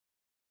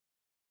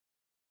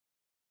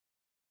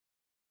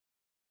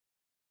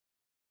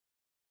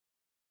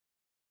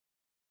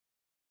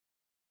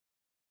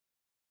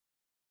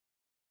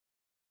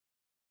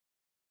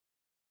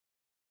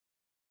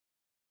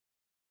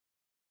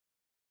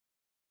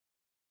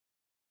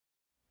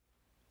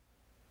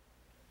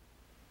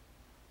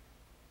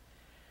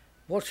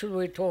What shall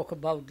we talk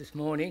about this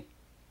morning?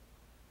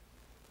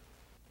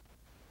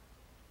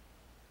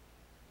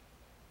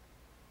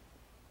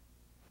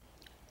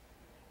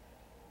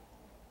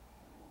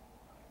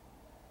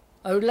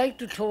 I would like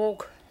to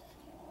talk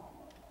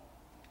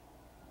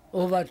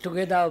over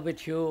together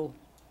with you,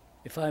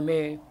 if I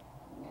may,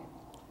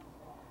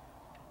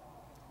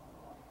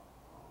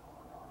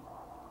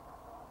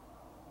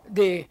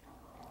 the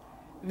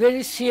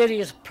very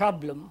serious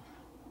problem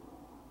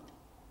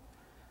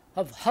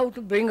of how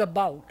to bring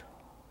about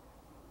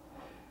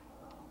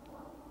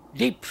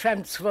deep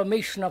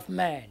transformation of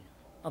man,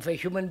 of a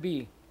human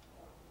being.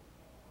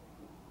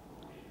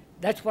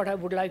 That's what I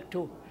would like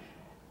to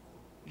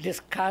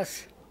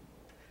discuss,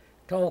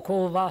 talk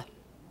over,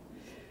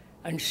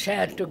 and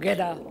share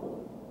together.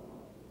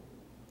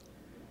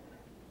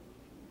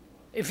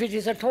 If it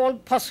is at all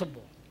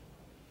possible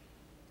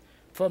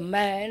for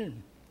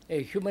man,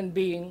 a human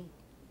being,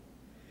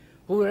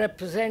 who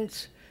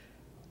represents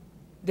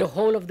the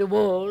whole of the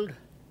world,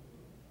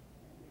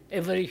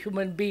 every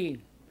human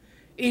being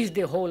is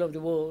the whole of the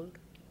world,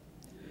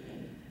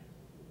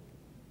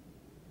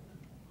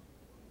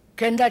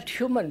 can that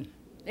human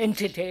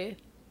entity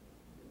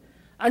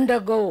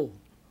undergo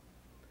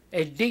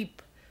a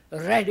deep,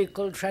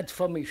 radical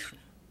transformation?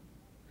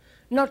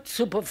 Not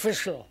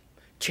superficial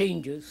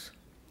changes,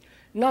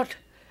 not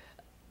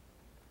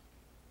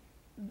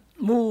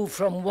move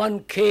from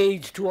one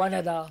cage to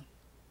another,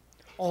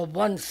 or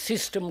one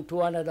system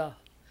to another,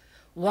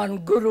 one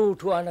guru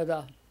to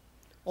another,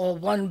 or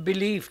one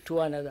belief to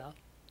another,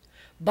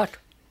 but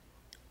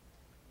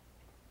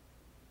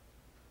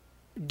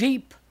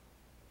deep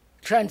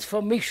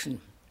transformation,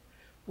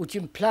 which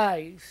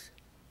implies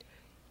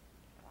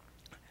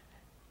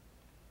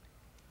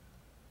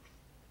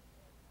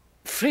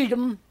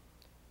freedom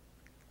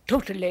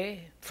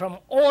totally from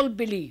all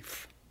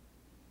belief,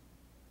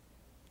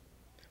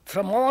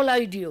 from all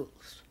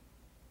ideals,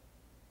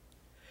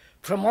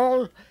 from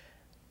all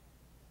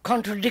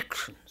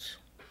contradictions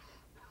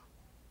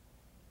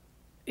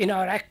in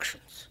our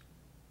actions,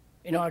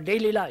 in our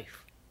daily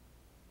life.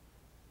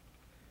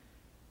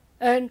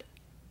 And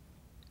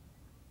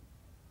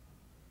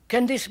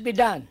can this be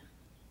done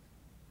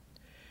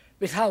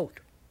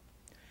without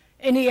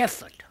any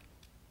effort,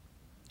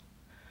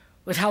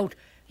 without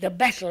the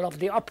battle of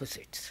the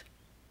opposites?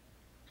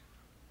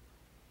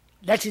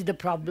 That is the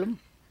problem,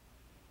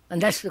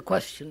 and that's the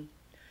question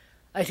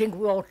I think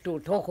we ought to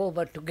talk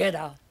over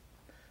together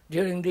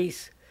during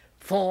these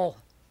 4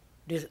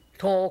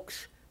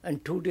 talks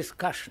and 2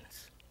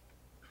 discussions.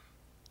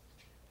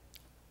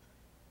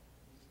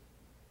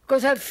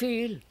 Because I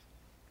feel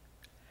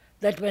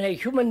that when a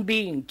human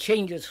being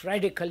changes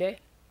radically,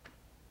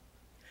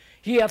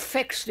 he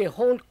affects the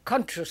whole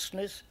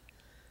consciousness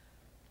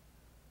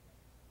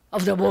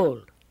of the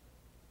world.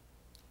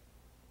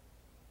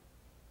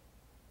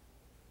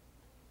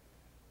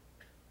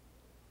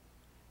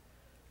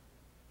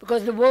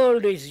 Because the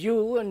world is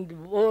you, and the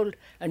world,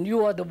 and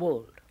you are the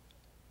world,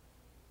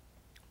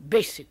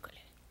 basically.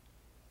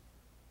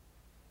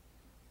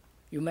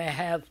 You may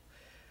have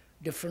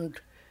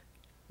different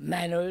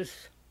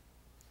manners,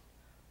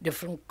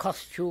 different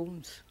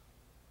costumes,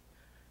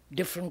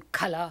 different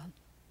color,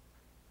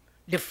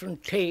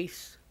 different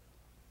tastes,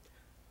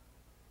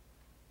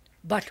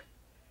 but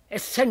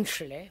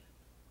essentially,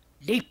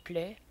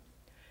 deeply,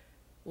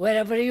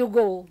 wherever you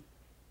go,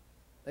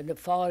 in the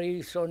Far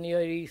East or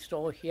Near East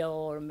or here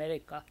or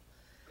America,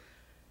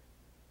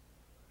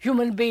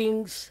 human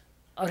beings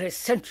are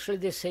essentially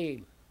the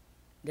same.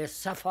 They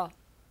suffer,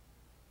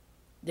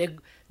 they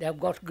have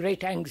got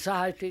great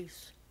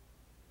anxieties,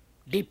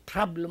 deep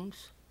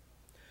problems,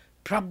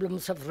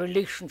 problems of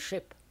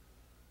relationship,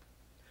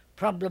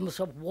 problems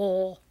of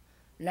war,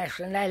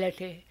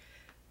 nationality,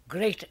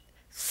 great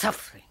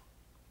suffering.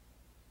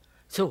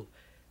 So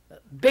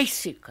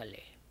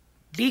basically,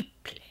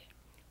 deeply,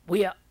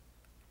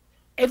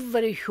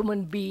 every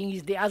human being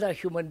is the other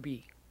human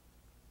being.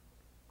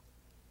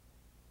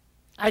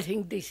 I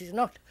think this is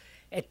not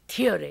a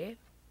theory,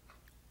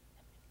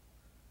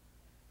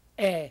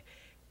 a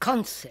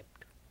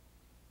concept,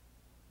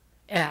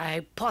 a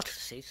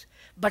hypothesis,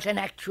 but an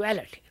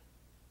actuality.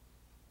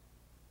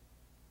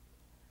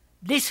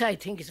 This, I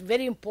think, is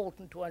very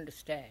important to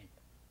understand.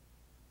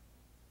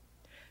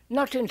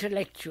 Not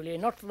intellectually,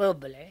 not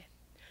verbally,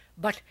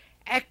 but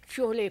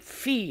actually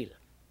feel.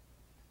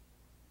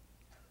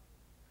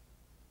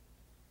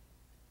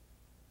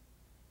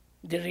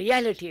 The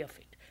reality of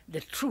it,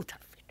 the truth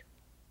of it,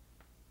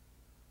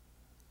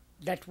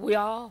 that we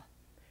are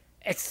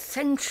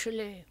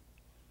essentially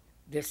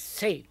the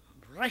same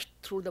right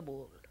through the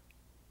world.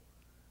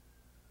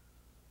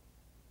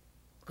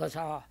 Because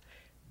our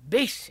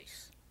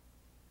basis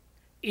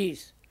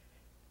is,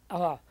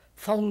 our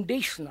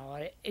foundation,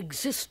 our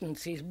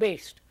existence is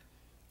based,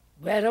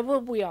 wherever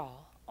we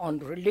are, on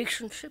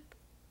relationship,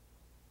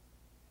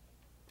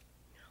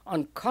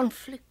 on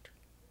conflict,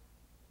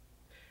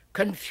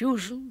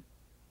 confusion,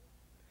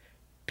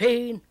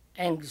 pain,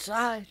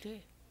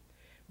 anxiety,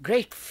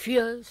 great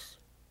fears,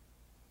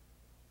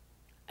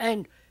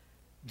 and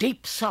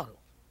deep sorrow.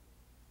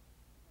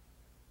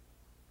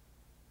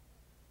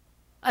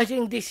 I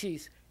think this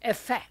is a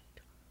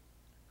fact,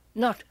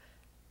 not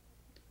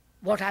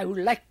what I would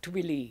like to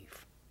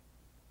believe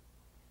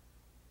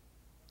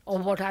or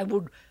what I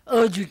would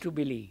urge you to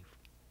believe.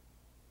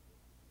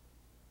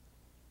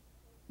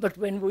 But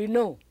when we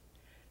know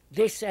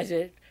this as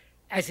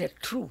a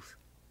truth,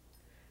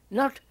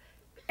 not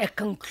a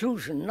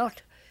conclusion,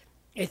 not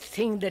a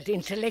thing that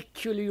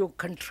intellectually you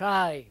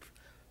contrive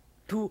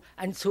to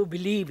and so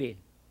believe in,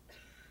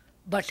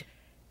 but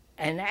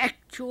an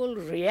actual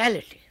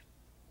reality.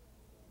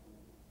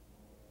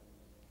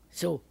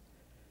 So,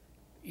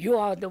 you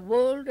are the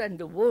world and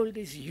the world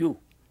is you.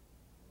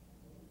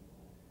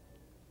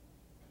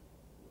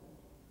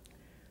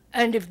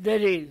 And if there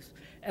is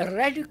a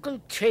radical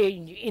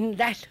change in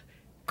that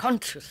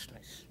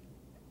consciousness,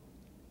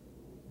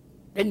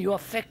 then you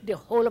affect the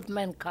whole of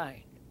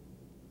mankind.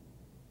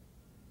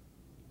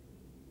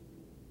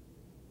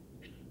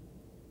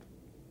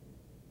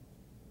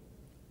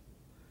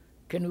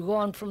 Can we go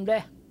on from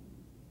there?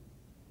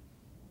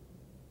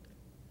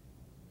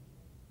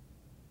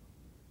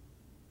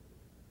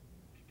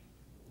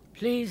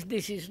 Please,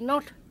 this is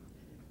not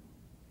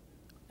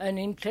an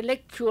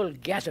intellectual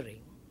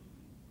gathering,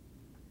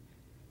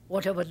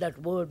 whatever that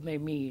word may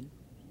mean,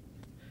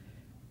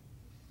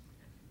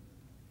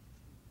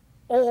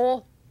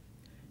 or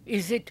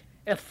is it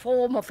a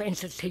form of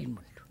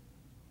entertainment?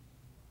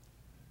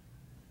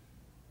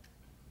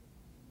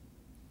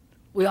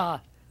 We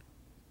are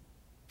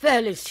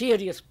fairly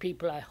serious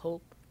people, I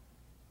hope.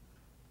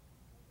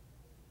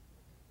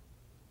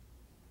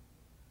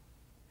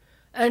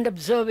 And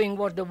observing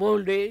what the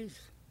world is,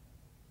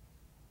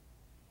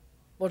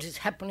 what is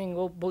happening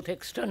both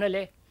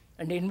externally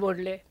and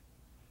inwardly,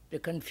 the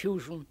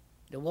confusion,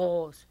 the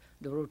wars,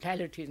 the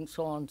brutality, and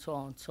so on, so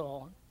on, so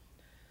on,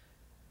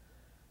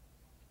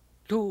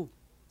 to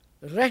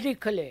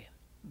radically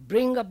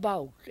bring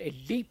about a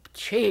deep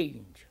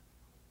change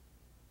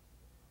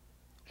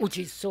which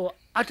is so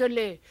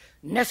utterly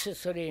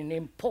necessary and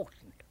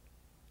important.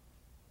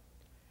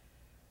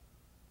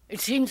 It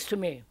seems to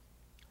me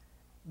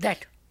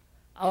that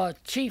our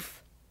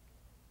chief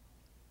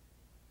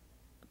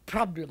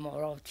problem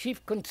or our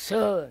chief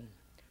concern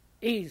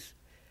is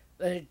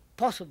whether it's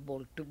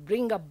possible to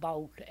bring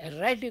about a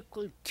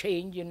radical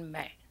change in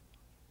man.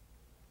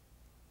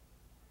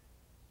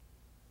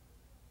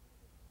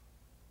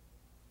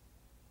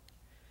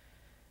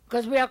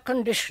 Because we are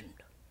conditioned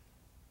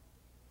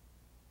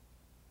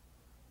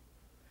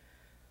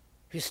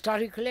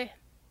historically,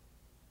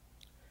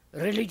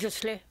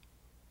 religiously,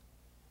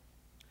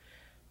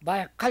 by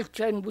a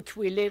culture in which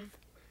we live,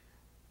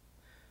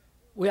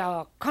 where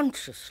our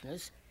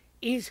consciousness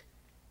is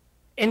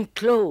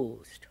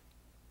enclosed,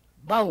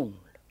 bound.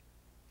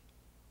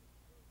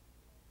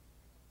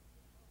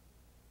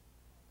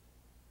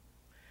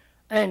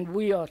 And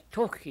we are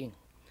talking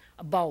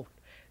about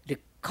the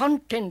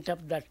content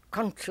of that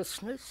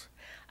consciousness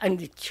and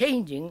the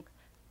changing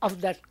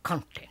of that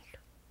content.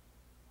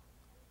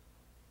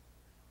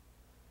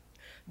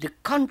 The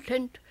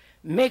content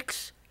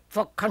makes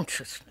for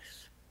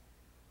consciousness.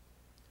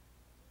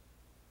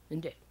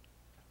 Indeed.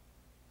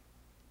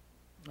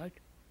 Right?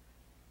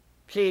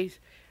 Please,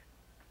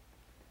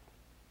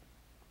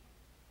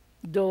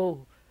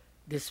 though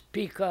the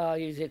speaker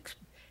is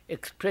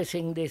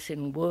expressing this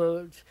in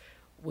words,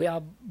 we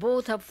are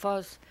both of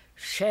us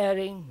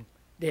sharing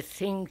the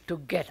thing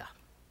together.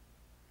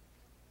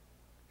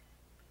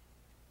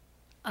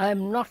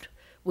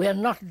 We are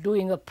not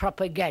doing a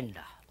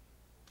propaganda.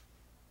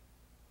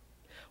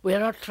 We are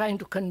not trying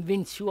to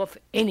convince you of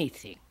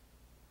anything,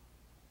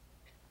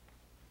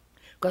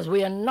 because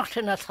we are not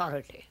an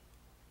authority.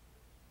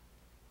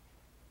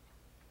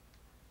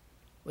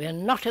 We are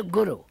not a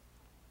guru.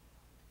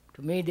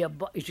 To me,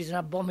 it is an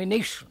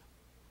abomination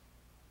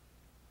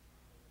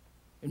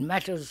in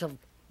matters of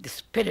the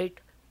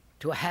spirit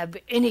to have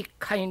any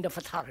kind of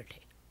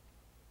authority.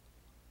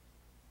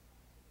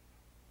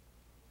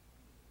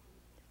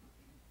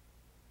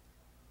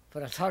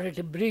 For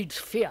authority breeds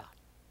fear,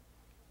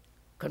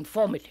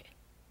 conformity,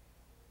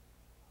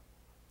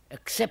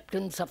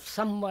 acceptance of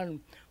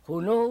someone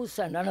who knows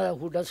and another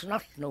who does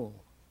not know.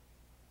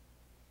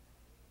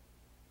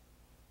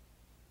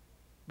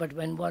 But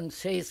when one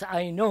says,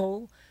 I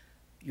know,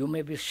 you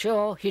may be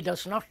sure he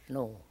does not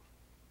know.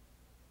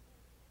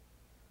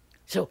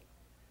 So,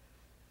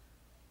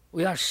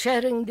 we are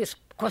sharing this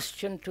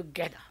question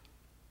together,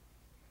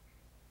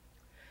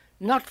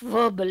 not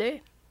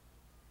verbally,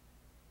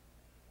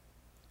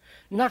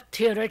 not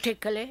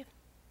theoretically,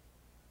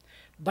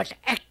 but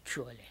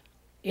actually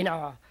in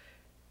our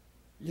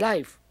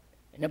life,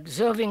 in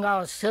observing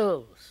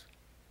ourselves,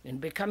 in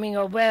becoming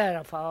aware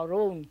of our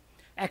own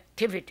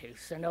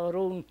activities and our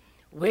own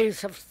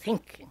ways of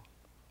thinking,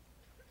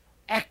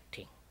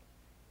 acting,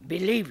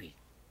 believing.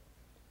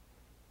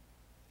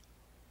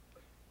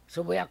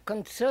 So we are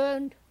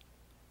concerned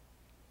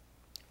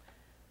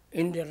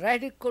in the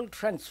radical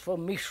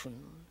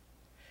transformation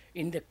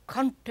in the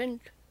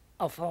content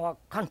of our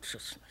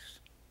consciousness.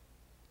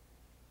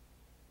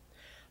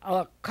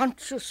 Our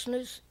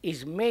consciousness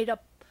is made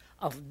up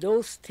of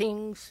those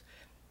things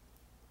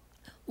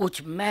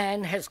which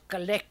man has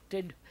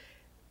collected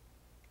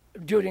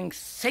during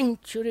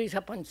centuries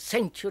upon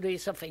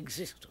centuries of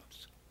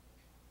existence.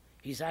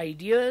 His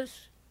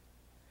ideas,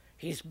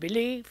 his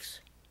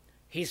beliefs,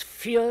 his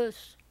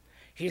fears,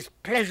 his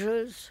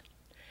pleasures,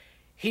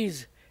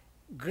 his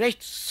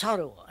great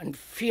sorrow and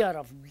fear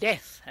of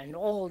death and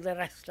all the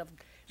rest of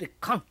the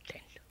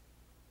content,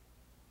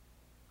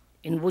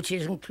 in which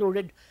is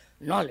included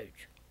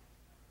knowledge,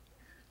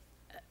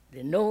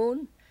 the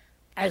known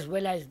as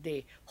well as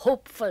the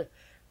hope for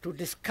to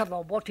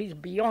discover what is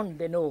beyond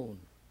the known,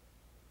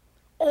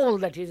 all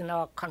that is in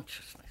our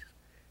consciousness.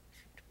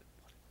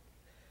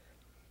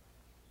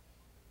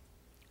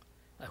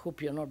 I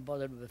hope you're not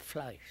bothered with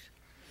flies.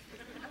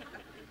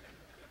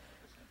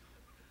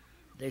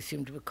 They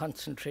seem to be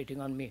concentrating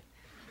on me.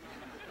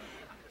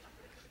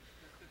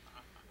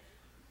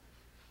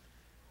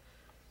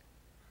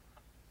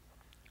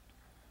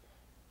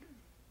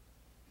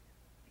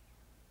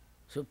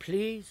 So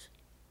please,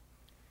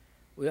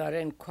 we are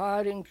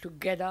inquiring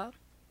together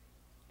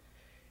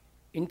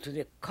into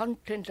the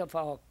content of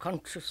our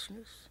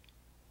consciousness,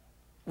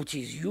 which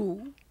is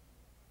you,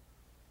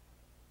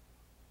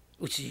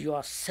 which is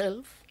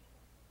yourself,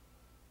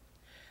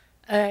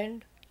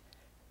 and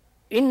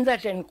in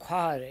that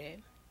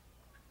inquiry,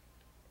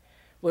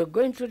 we're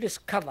going to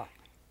discover,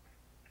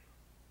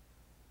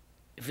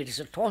 if it is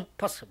at all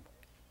possible,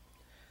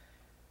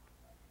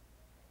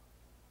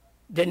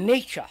 the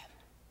nature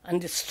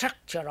and the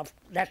structure of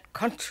that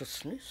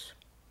consciousness,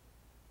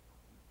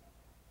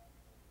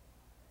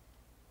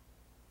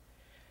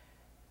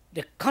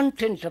 the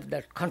content of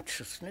that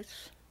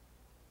consciousness,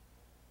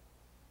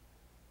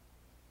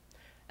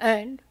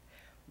 and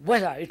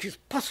whether it is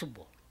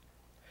possible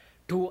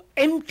to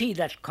empty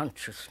that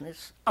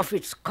consciousness of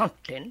its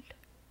content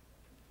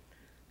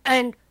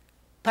and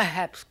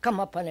perhaps come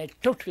upon a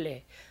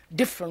totally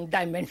different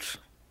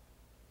dimension.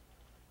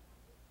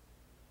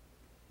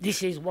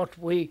 This is what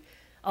we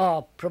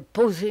are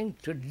proposing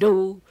to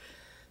do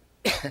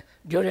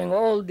during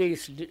all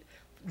these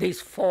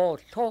 4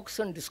 talks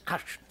and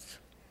discussions.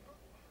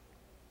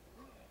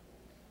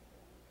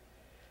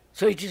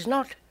 So it is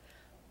not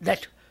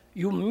that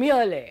you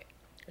merely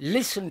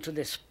listen to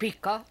the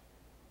speaker,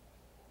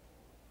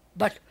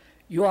 but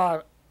you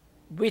are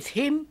with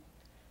him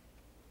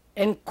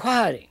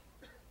inquiring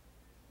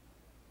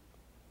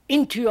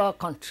into your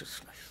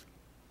consciousness,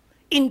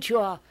 into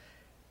your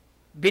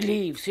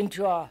beliefs,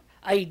 into your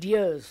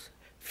ideas,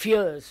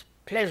 fears,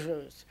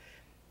 pleasures,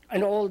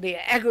 and all the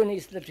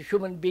agonies that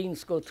human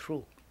beings go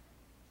through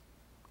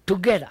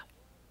together.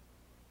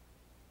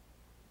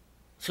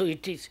 So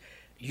it is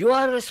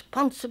your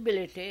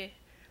responsibility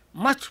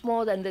much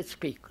more than the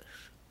speaker's.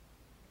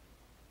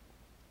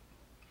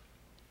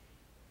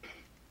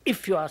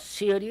 If you are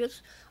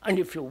serious and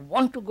if you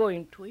want to go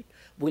into it,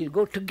 we'll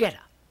go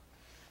together.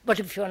 But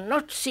if you are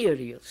not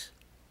serious,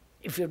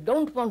 if you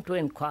don't want to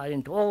inquire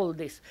into all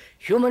this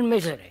human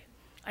misery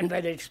and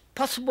whether it's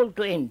possible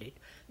to end it,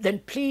 then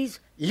please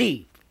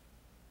leave.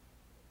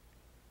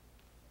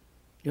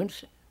 You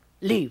understand?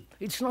 Leave.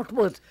 It's not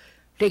worth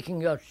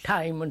taking your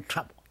time and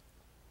trouble.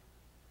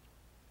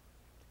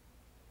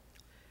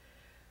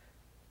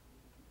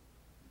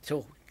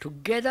 So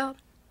together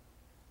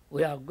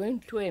we are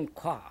going to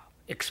inquire,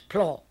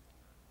 explore.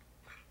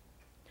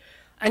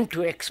 And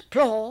to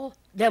explore,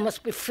 there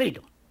must be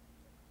freedom.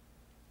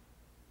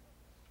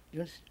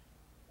 You understand?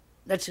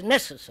 That's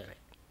necessary,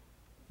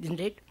 isn't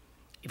it?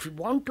 If you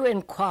want to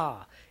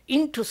inquire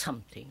into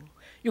something,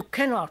 you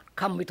cannot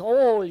come with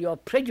all your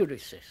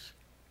prejudices,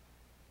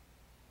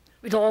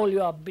 with all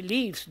your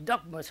beliefs,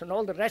 dogmas, and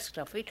all the rest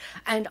of it,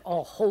 and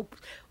our hopes,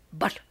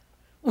 but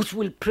which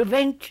will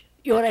prevent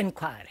your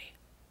inquiry.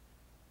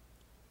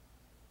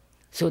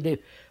 So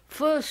the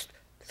first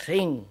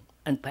thing,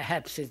 and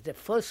perhaps is the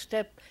first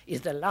step,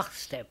 is the last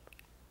step,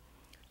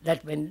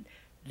 that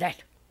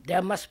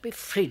there must be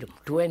freedom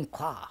to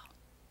inquire.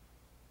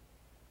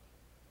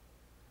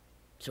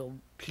 So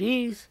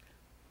please,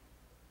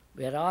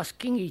 we are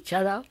asking each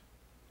other,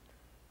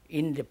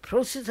 in the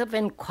process of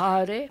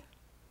inquiry,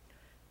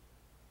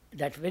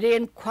 that very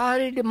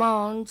inquiry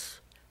demands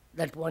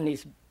that one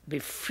be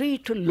free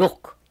to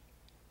look,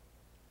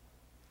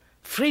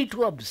 free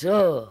to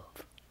observe.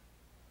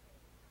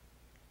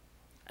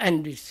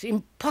 And it's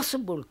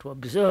impossible to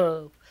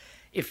observe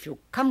if you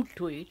come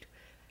to it,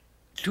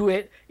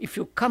 if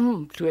you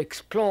come to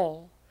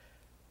explore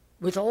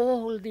with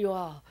all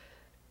your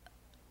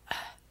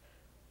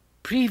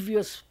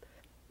previous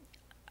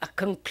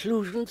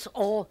conclusions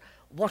or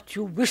what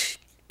you wish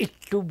it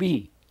to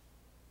be.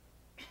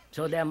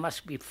 So there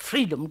must be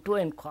freedom to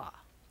inquire.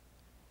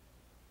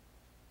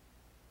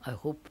 I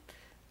hope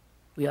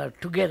we are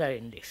together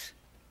in this.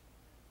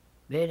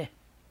 Bene,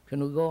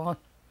 can we go on?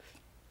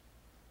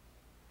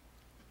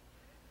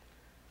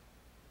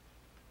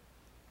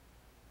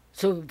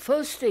 So the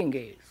first thing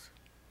is,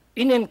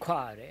 in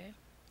inquiry,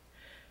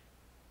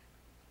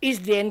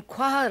 is the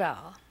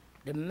inquirer,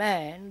 the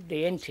man,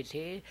 the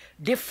entity,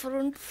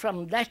 different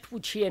from that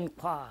which he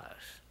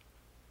inquires?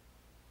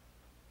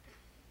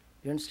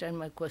 You understand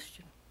my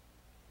question?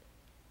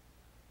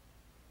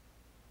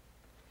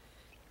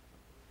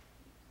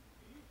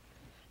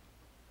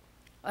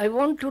 I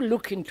want to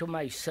look into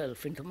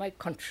myself, into my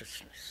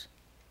consciousness.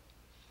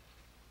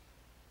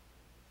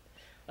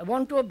 I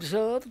want to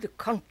observe the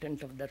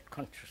content of that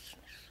consciousness.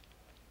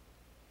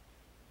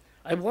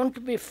 I want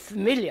to be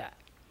familiar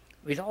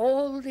with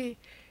all the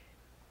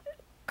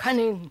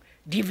cunning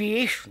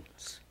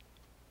deviations,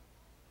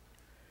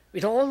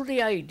 with all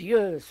the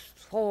ideas,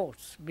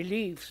 thoughts,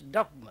 beliefs,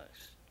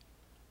 dogmas.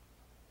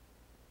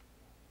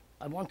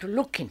 I want to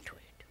look into it.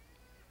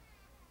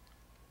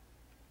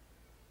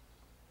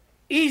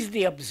 Is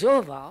the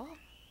observer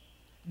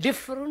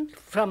different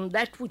from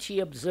that which he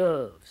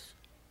observes?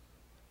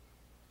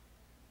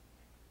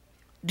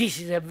 This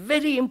is a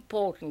very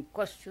important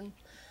question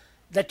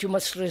that you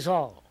must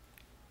resolve.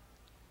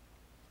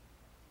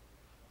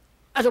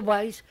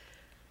 Otherwise,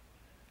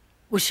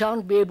 we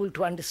shan't be able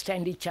to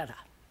understand each other.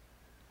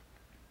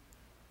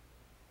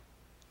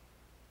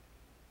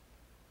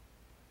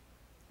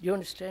 You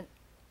understand?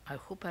 I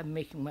hope I'm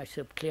making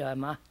myself clear,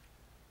 am I?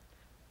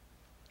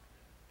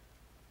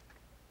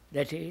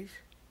 That is,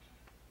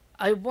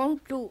 I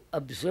want to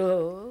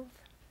observe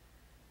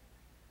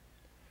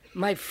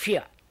my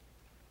fear.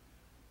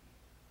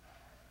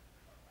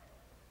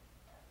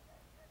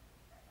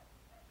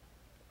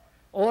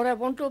 Or I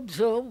want to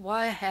observe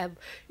why I have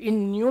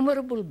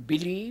innumerable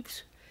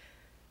beliefs,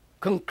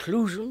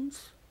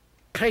 conclusions,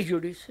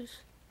 prejudices,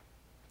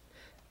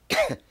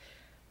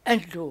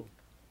 and to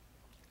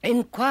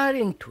inquire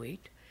into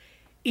it.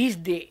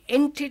 Is the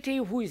entity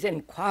who is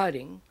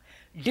inquiring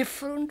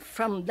different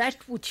from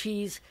that which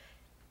he is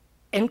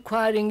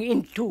inquiring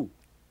into?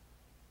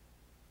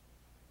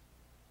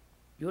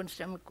 You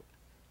understand?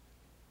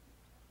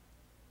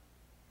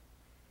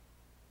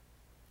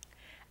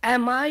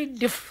 Am I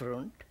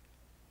different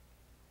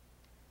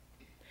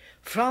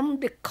from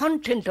the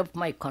content of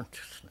my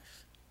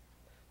consciousness?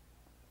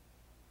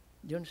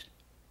 Do you understand?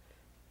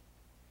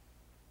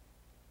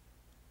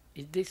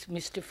 Is this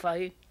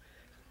mystifying?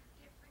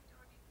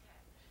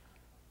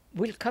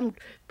 We'll come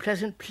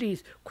present,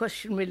 please.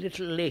 Question me a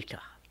little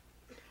later.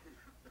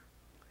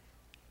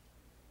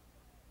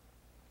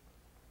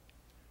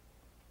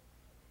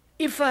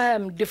 If I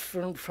am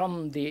different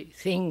from the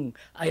thing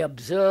I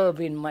observe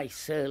in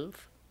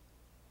myself,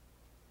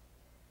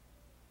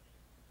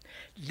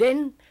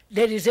 then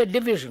there is a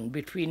division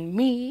between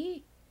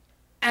me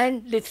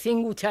and the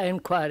thing which I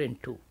inquire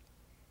into,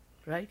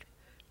 right?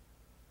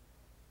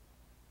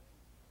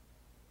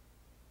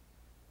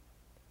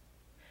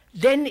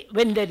 Then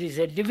when there is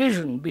a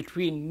division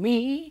between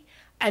me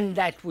and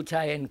that which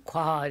I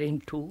inquire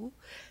into,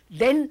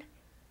 then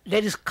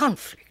there is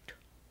conflict.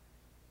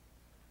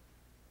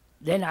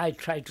 Then I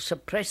try to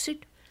suppress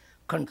it,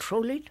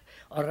 control it,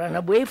 or run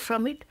away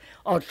from it,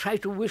 or try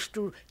to wish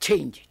to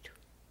change it.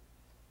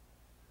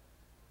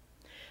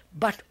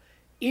 But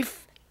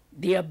if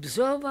the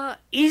observer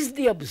is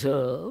the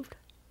observed,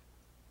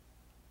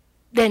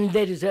 then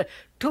there is a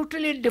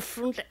totally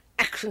different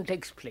action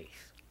takes place.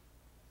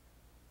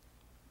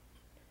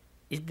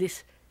 Is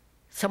this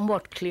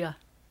somewhat clear?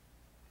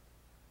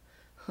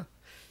 I'm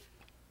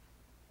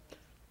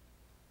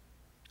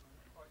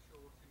not quite sure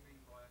what you mean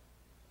by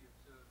the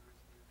observer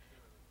is the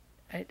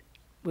observer. Right?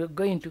 We're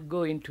going to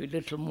go into a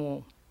little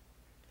more.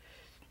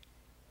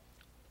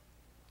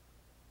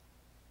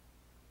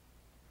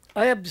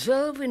 I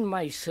observe in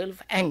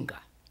myself anger.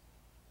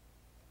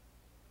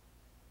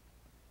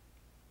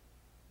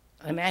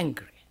 I'm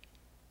angry.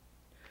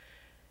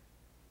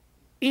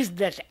 Is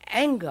that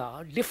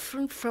anger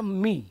different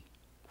from me,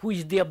 who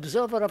is the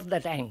observer of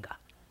that anger?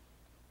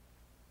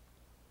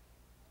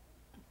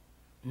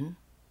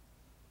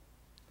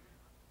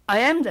 I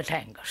am that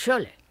anger,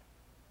 surely.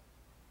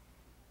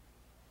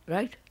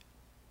 Right?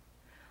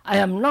 I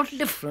am not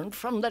different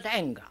from that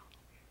anger.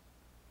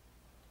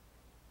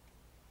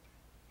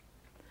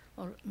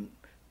 Or,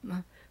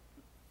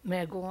 may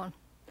I go on?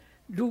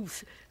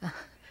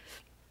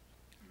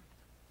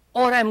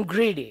 Or I'm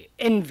greedy,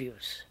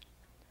 envious.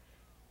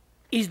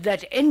 Is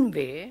that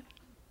envy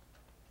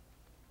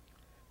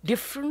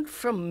different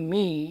from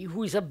me,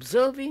 who is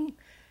observing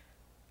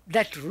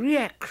that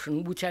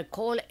reaction which I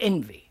call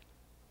envy?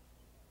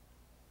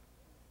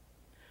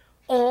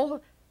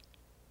 Or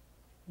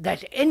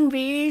that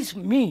envy is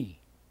me?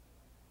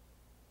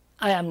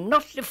 I am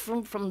not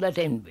different from that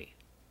envy.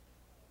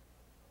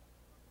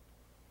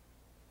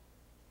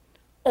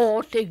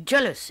 Or take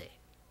jealousy.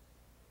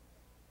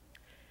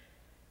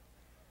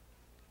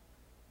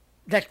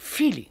 That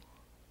feeling,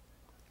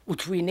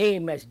 which we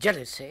name as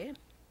jealousy,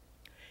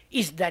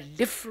 is that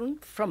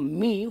different from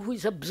me who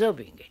is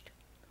observing it?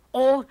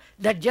 Or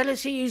that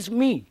jealousy is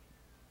me?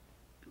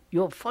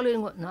 You're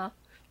following what now?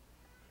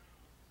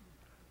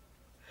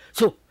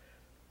 So,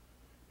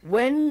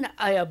 when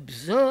I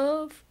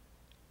observe,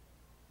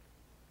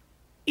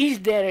 is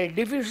there a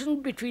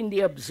division between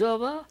the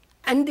observer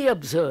and the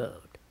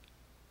observed?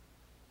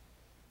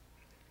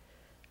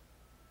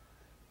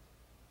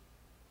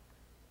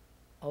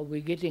 Are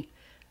we getting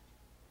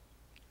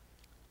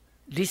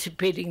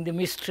dissipating the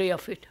mystery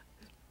of it?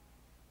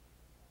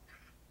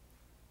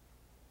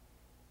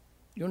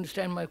 You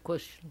understand my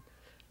question?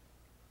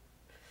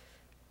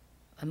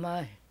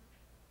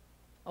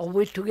 Are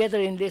we together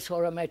in this,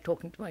 or am I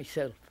talking to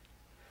myself?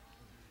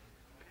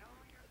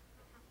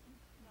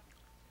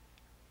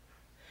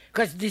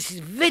 Because this is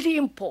very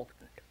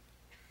important,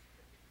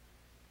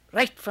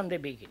 right from the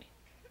beginning.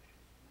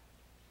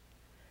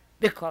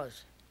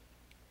 Because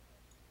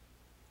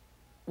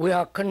we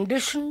are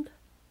conditioned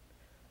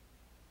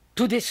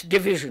to this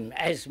division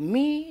as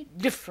me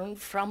different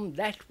from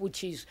that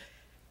which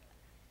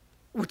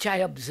I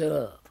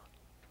observe.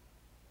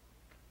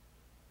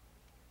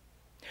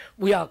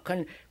 We are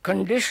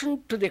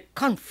conditioned to the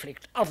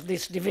conflict of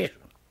this division.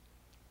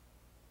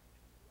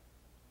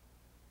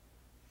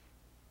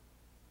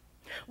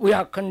 We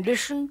are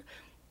conditioned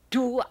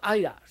to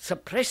either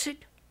suppress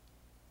it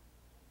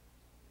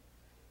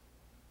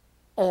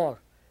or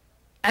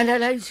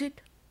analyze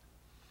it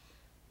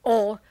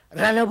or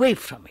run away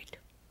from it.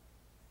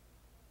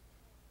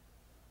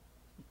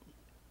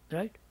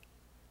 Right?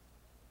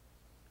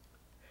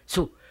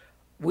 So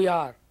we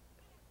are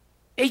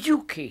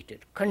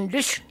educated,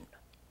 conditioned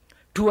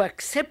to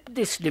accept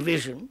this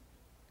division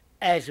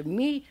as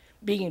me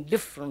being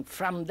different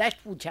from that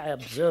which I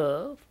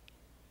observe,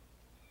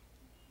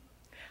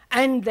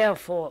 and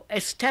therefore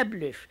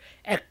establish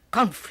a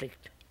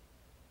conflict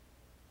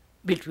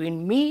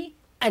between me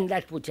and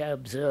that which I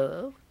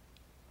observe.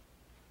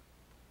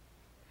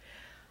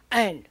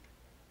 And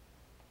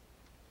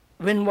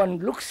when one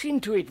looks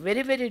into it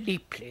very, very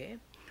deeply,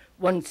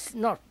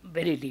 not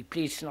very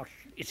deeply,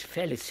 it's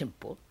fairly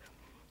simple,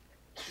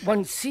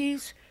 one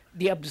sees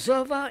the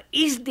observer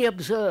is the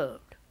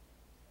observed.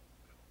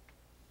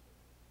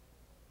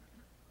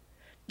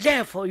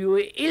 Therefore, you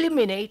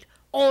eliminate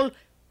all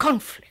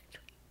conflict.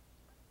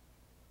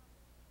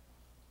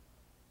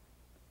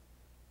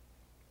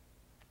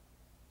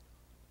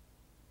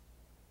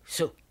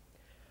 So,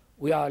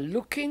 we are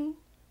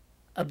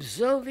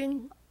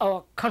observing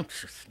our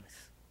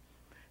consciousness,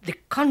 the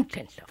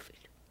content of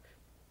it,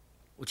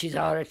 which is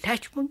our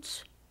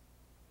attachments,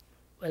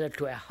 whether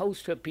to a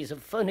house, to a piece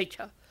of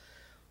furniture,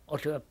 or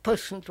to a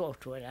person, or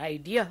to an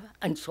idea,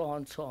 and so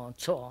on, so on,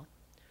 so on.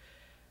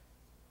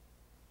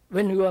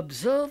 When you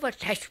observe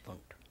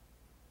attachment,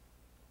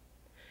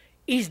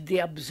 is the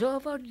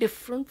observer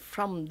different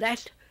from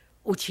that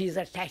which he is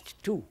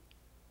attached to?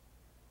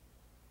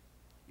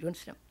 You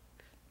understand?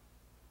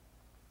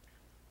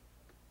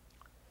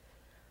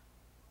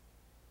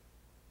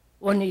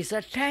 One is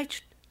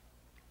attached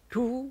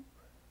to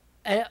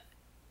an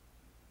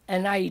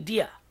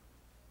idea.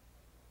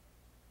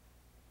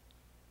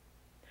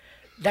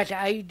 That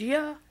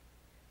idea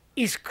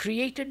is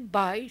created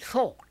by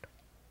thought.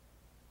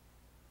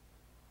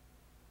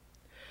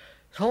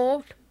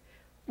 Thought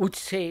which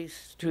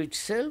says to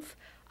itself,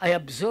 I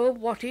observe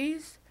what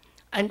is,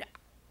 and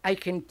I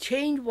can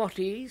change what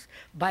is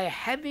by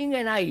having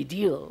an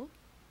ideal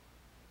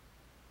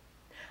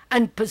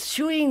and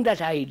pursuing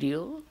that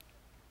ideal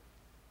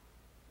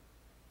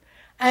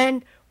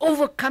and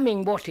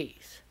overcoming what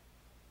is.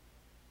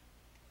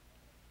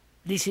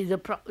 This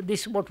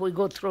is what we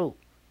go through.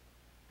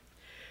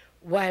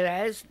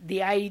 Whereas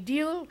the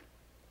ideal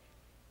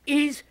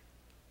is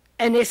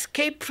an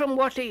escape from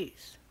what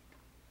is.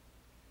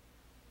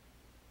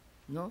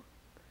 No?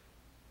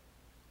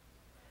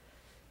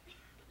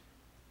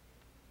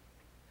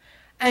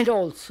 And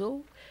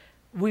also,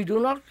 we do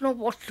not know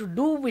what to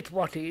do with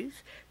what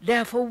is,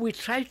 therefore we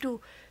try to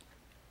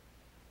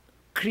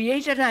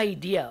create an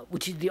idea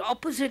which is the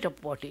opposite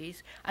of what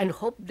is and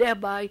hope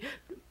thereby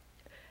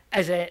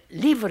as a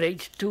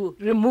leverage to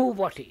remove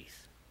what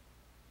is.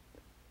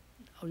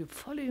 Are you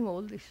following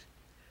all this?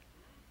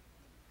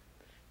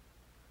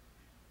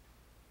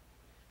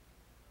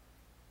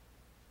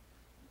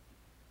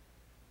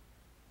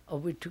 Are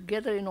we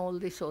together in all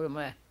this, or am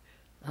I?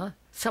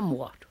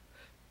 Somewhat.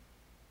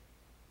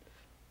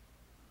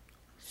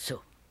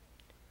 So,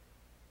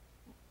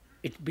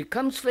 it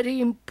becomes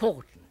very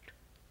important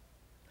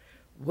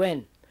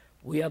when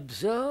we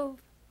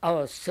observe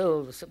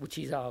ourselves, which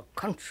is our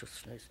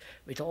consciousness,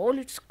 with all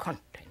its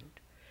content,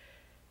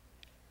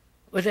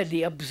 whether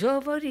the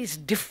observer is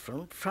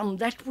different from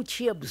that which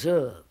he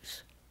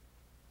observes.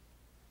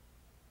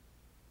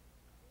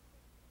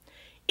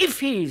 If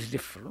he is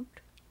different,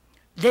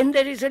 then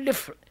there is a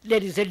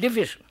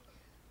division.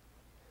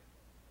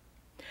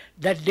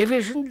 That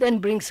division then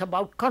brings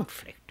about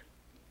conflict.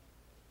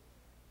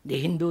 The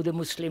Hindu, the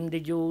Muslim, the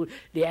Jew,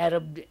 the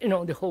Arab,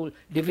 the whole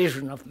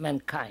division of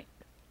mankind.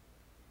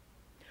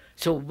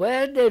 So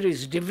where there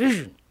is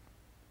division,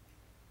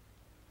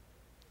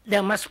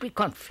 there must be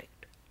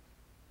conflict.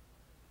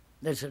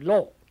 There's a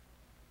law.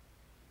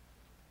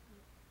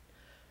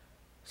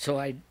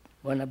 So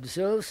one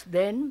observes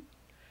then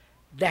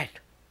that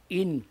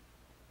in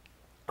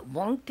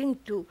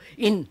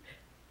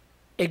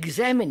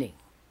examining,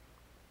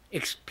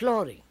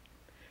 exploring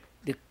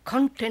the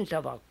content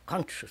of our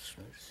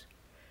consciousness,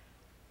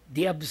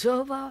 the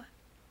observer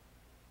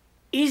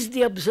is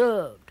the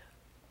observed,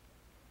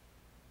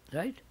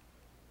 right?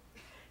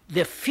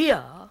 The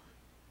fear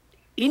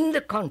in the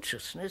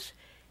consciousness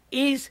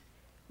is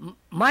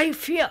my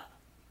fear,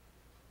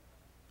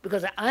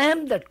 because I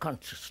am that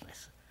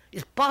consciousness.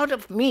 It's part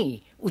of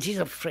me which is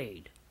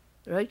afraid,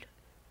 right?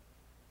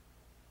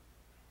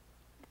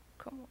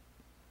 Come on.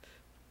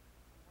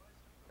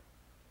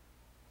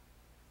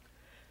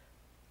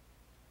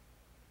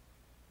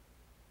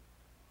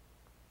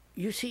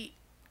 You see,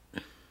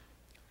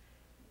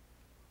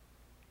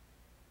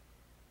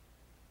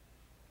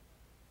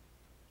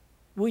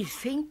 we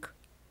think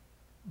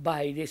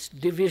by this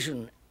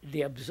division,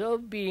 the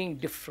observed being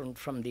different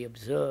from the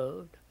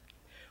observed,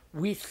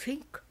 we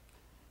think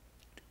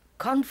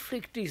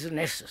conflict is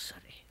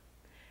necessary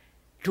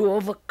to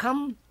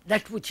overcome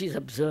that which is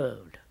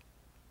observed,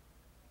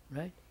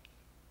 right?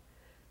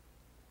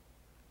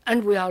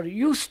 And we are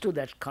used to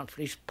that conflict.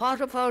 It's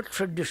part of our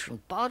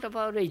tradition, part of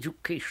our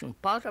education,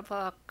 part of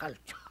our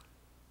culture.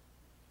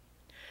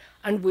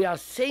 And we are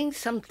saying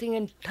something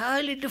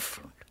entirely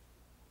different.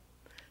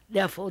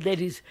 Therefore, there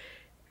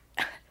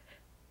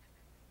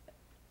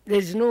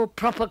is no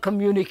proper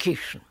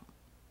communication.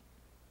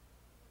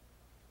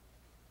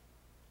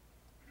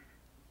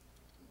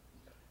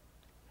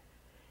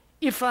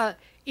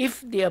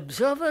 If the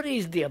observer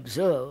is the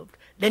observed,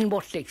 then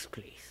what takes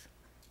place?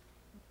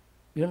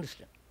 You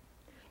understand?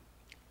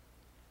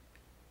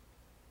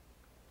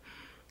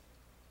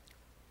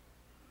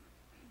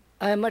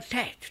 I am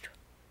attached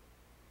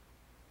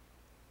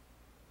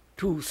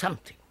to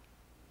something,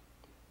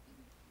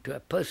 to a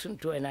person,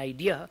 to an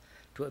idea,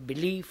 to a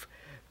belief,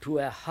 to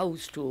a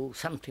house, to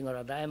something or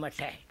other. I am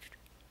attached.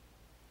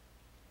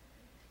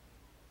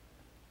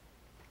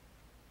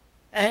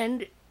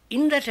 And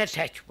in that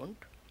attachment,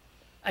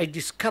 I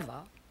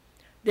discover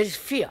there is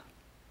fear.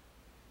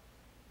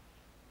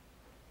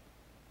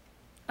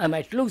 I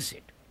might lose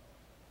it.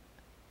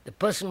 The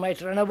person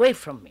might run away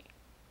from me.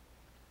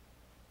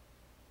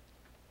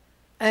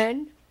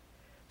 And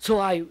so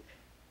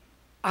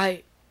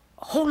I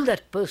hold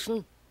that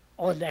person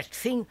or that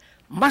thing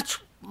much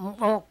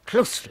more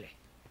closely.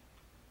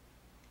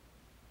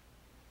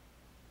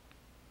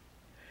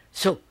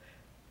 So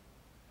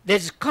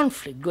there's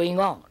conflict going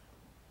on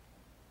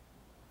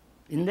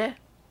in there.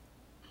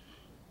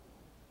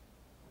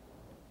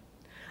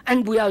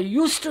 And we are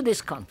used to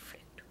this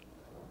conflict.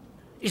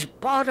 It's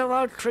part of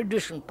our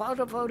tradition, part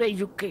of our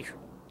education.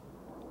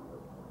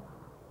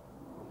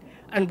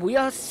 And we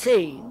are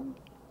saying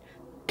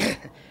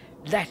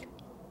that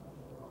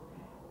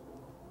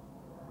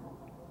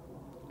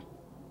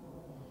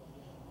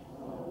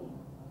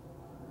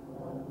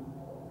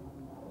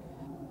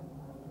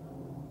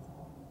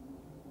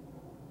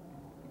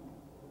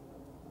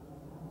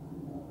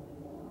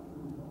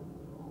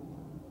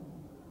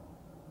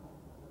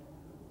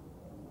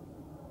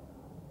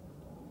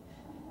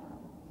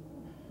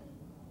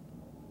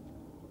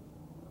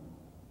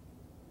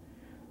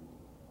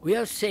we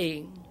are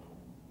saying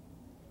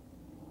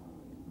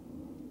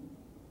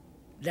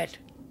that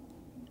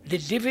the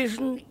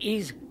division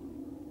is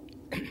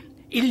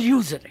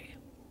illusory,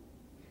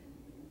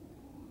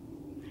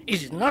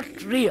 is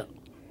not real.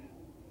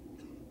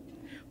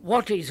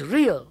 What is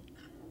real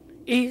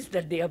is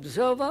that the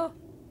observer,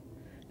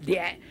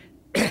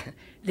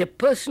 the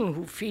person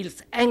who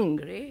feels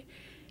angry,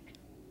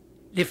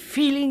 the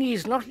feeling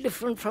is not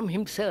different from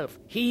himself.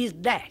 He is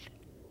that.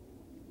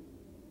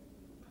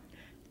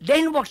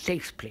 Then what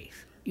takes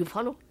place? You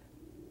follow?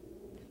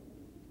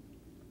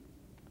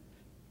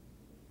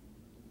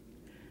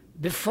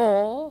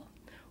 Before,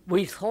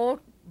 we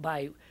thought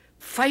by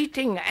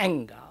fighting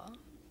anger,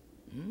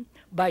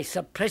 by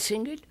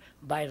suppressing it,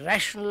 by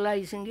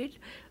rationalizing it,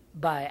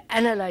 by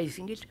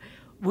analyzing it,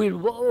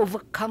 we'll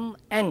overcome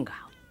anger.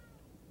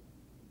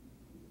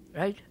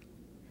 Right?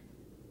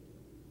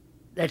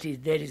 That is,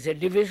 there is a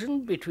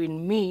division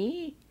between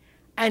me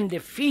and the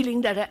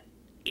feeling that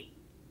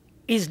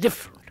is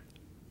different.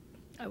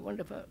 I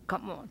wonder if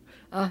come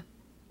on.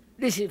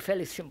 This is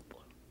fairly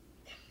simple.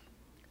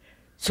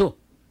 So,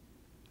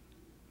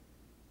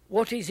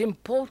 what is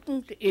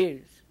important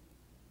is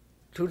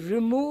to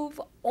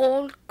remove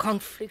all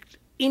conflict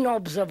in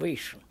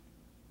observation.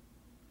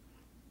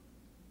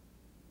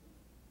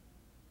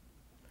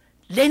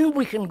 Then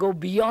we can go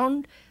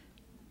beyond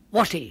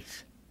what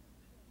is.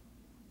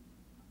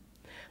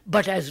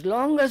 But as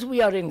long as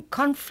we are in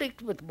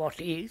conflict with what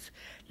is,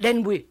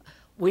 then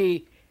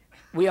we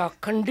are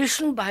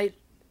conditioned by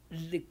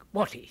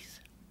what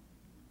is.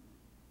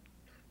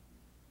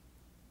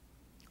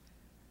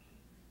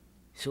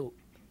 So,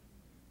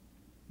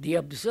 the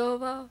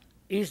observer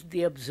is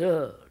the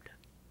observed.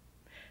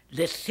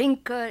 The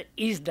thinker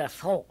is the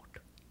thought.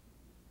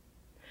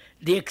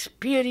 The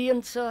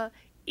experiencer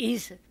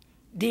is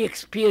the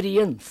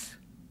experience.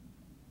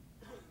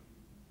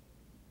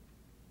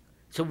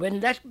 So when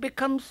that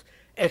becomes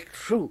a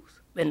truth,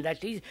 when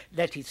that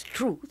is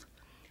truth,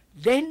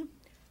 then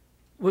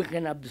we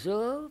can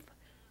observe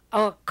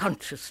our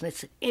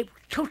consciousness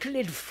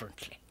totally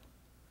differently.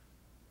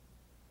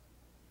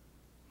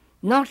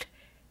 Not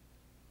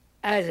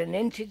as an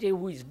entity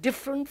who is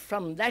different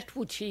from that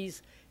which he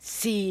is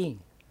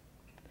seeing,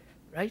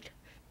 right?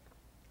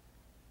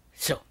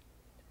 So,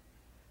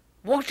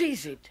 what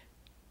is it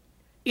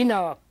in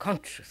our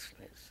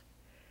consciousness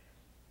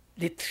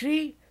the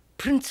three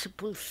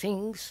principal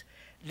things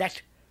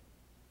that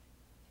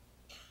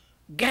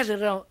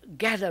gather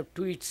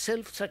to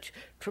itself such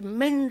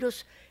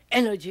tremendous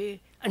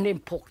energy and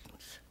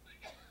importance.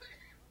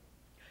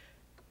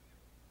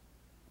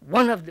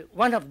 One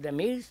of them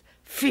is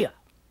fear,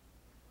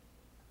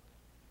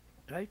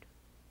 right?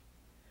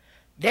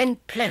 Then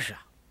pleasure,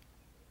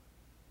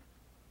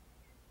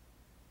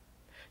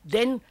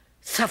 then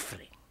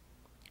suffering.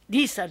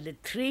 These are the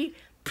three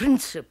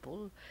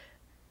principal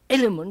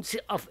elements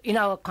in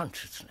our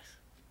consciousness,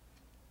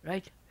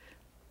 right?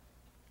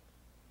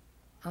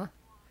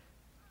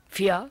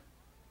 Fear,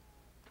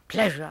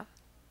 pleasure,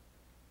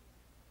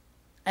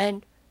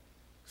 and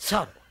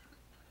sorrow,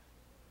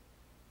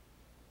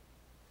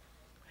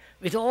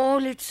 with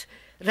all its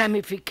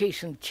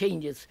ramification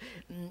changes,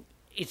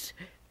 its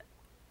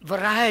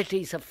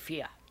varieties of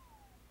fear,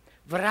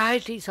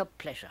 varieties of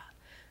pleasure,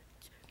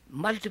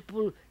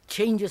 multiple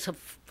changes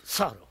of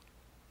sorrow.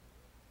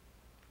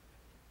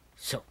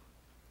 So,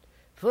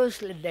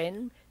 first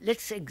then,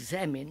 let's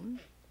examine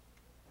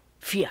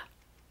fear,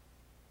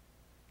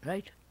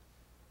 right?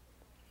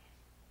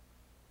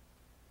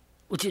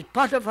 Which is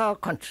part of our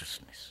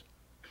consciousness,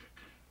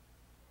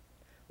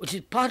 which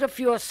is part of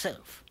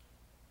yourself.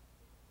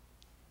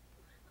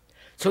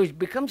 So it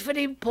becomes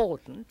very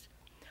important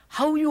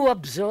how you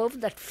observe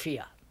that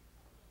fear.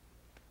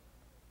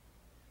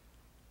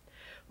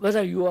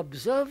 Whether you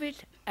observe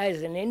it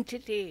as an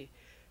entity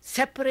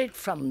separate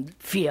from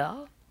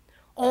fear,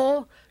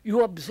 or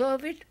you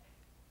observe it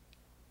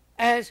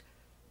as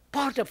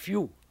part of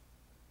you.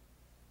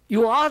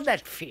 You are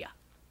that fear,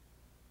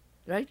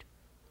 right?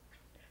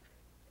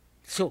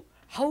 So,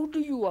 how do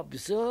you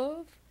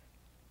observe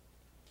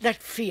that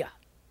fear?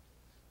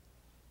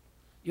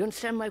 You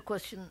understand my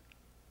question?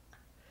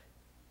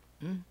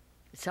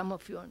 Some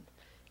of you understand.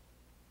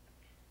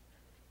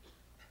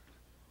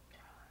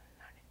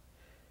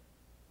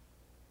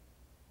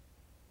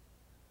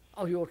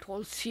 Are you at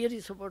all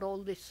serious about all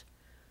this?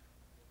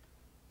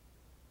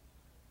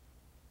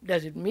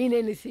 Does it mean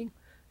anything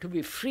to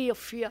be free of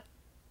fear?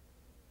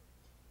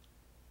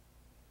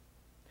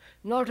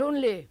 Not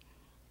only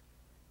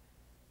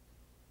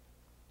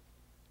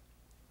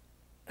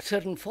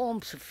certain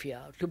forms of fear,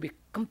 to be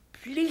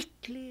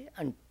completely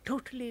and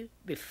totally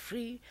be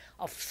free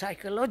of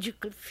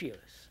psychological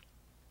fears.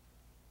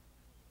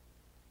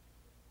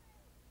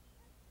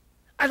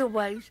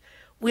 Otherwise,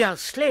 we are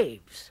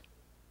slaves.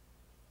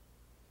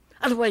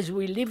 Otherwise,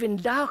 we live in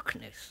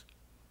darkness.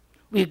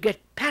 We get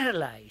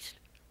paralyzed.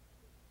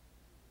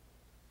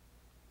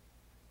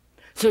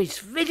 So it's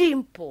very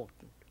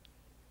important,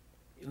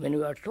 when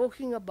we are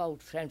talking about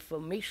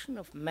transformation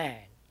of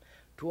man,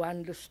 to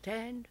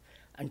understand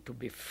and to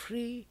be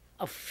free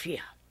of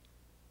fear.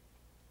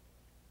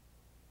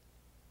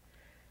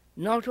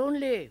 Not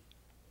only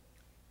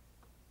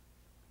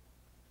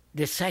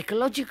the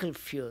psychological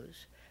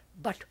fears,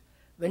 but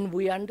when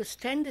we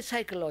understand the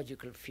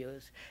psychological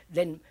fears,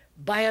 then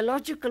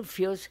biological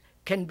fears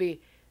can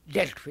be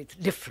dealt with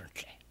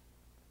differently.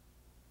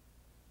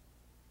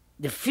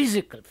 The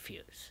physical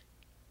fears.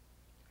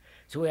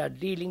 So we are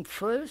dealing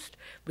first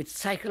with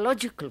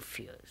psychological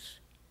fears.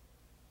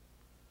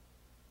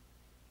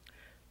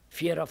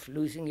 Fear of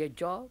losing a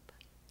job,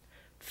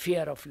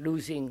 fear of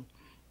losing,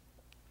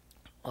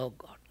 oh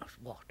God knows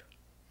what,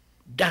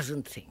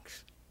 dozen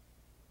things.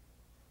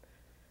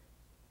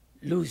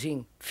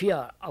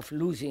 Fear of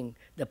losing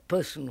the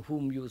person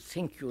whom you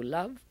think you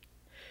love,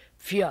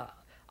 fear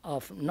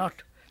of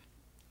not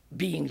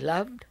being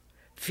loved,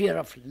 fear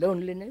of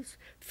loneliness,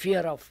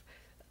 fear of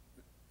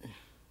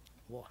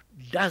what,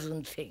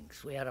 dozen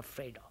things we are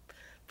afraid of,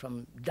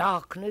 from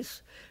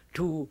darkness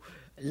to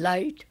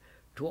light,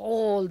 to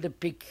all the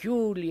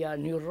peculiar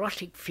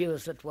neurotic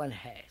fears that one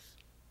has.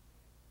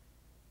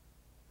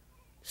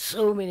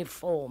 So many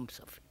forms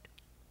of it.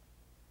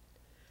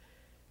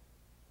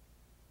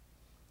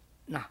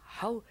 Now,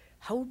 how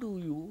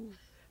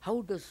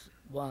does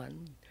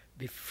one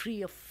be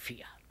free of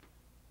fear?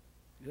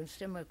 You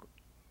understand my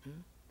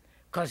question?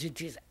 Because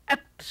it is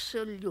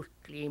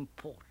absolutely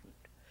important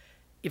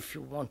if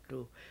you want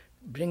to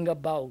bring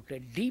about a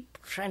deep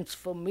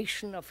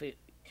transformation of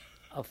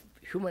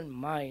human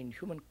mind,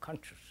 human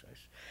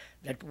consciousness,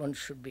 that one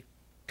should be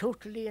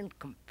totally and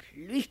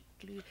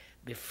completely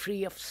be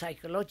free of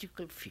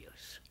psychological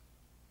fears.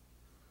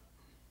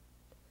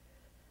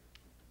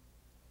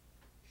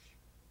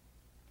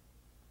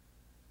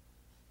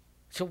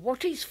 So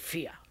what is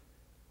fear?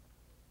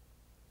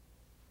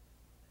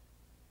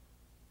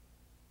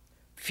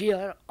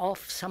 Fear of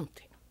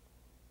something,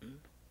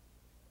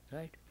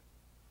 right?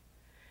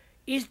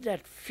 Is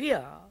that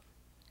fear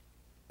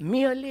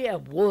merely a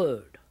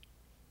word?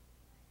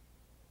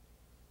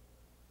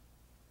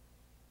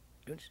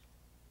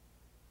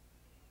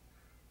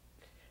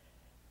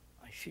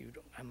 I see you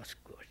don't, I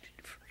must go at it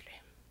differently.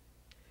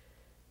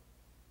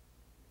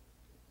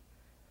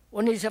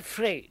 One is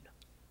afraid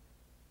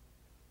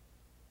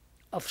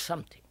of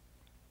something.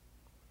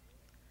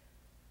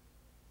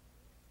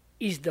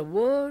 Has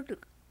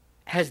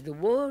the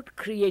word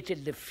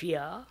created the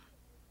fear,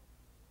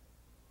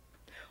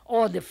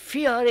 or the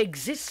fear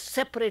exists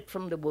separate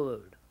from the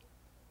word.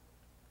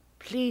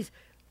 Please,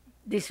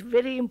 this is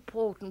very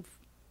important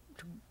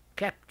to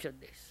capture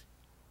this.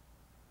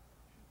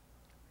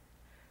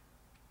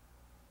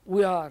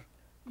 We are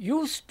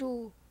used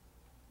to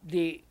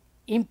the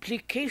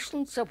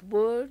implications of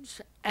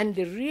words and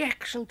the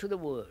reaction to the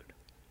word.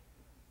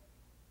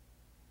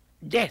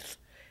 Death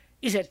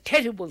is a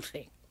terrible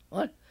thing.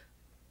 What?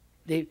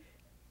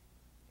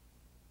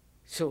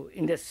 So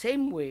in the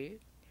same way,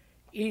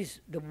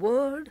 is the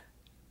word,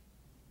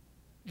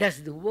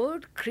 does the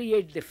word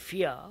create the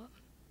fear,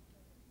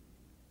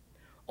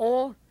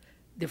 or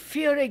the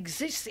fear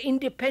exists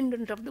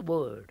independent of the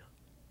word?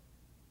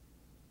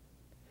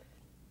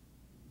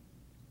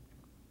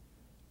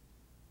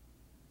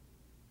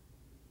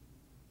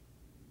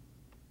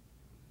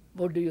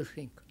 What do you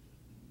think?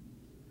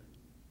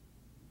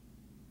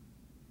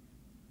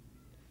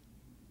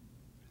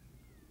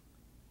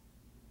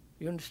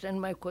 You understand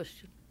my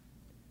question?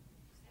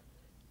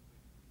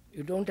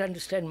 You don't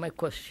understand my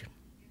question.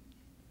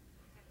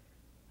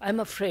 I'm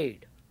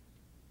afraid.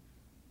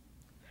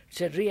 It's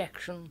a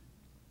reaction.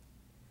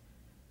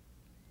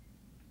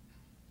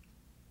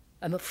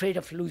 I'm afraid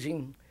of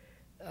losing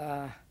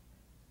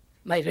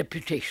my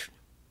reputation.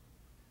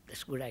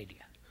 That's a good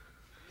idea.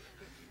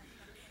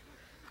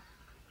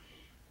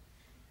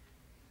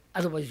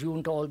 Otherwise you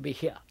won't all be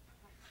here.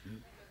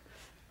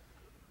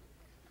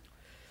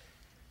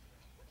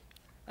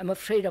 I'm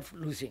afraid of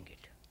losing it.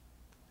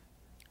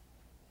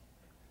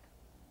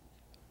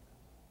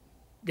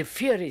 The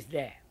fear is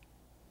there.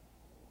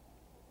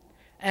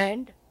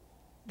 And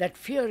that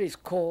fear is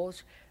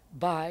caused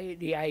by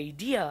the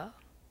idea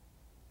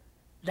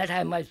that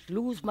I might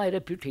lose my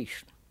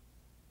reputation.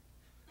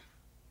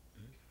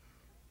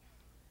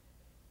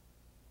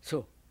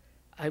 So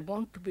I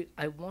want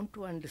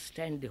to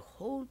understand the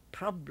whole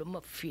problem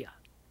of fear,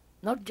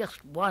 not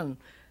just one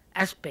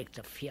aspect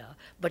of fear,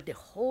 but the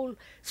whole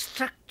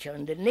structure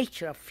and the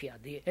nature of fear,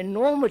 the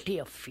enormity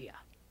of fear.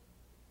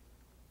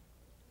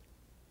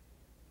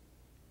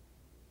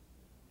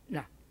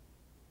 Now,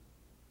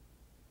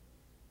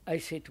 I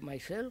say to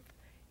myself,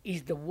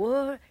 is the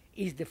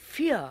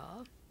fear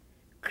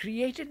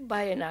created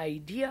by an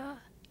idea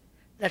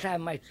that I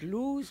might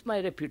lose my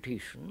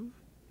reputation,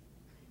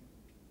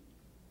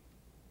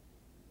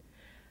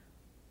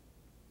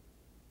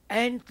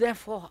 and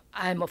therefore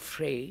I am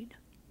afraid?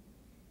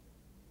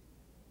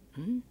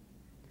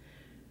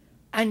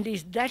 And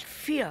is that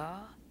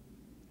fear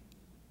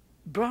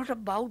brought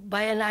about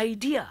by an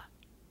idea?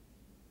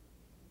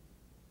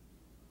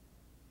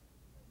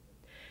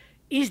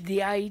 Is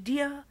the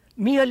idea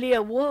merely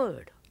a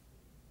word?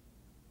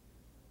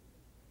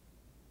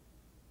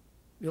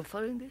 You're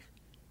following this?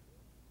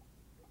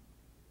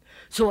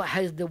 So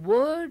has the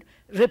word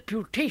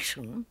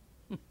reputation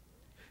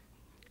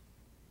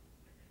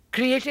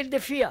created the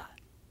fear?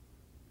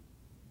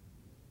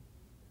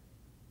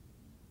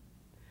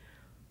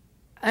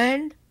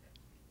 And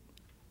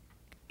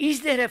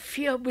is there a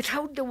fear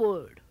without the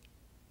word?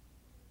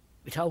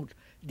 Without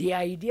the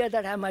idea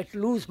that I might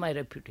lose my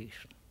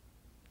reputation?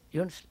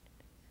 You understand?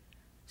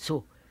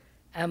 So,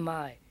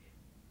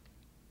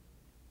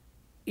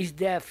 is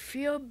there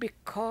fear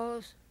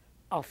because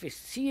of a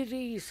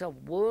series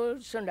of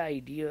words and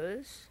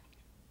ideas?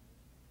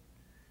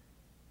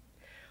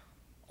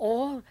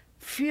 Or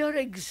fear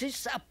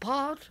exists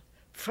apart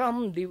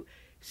from the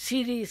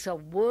series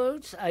of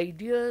words,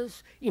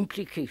 ideas,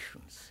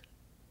 implications?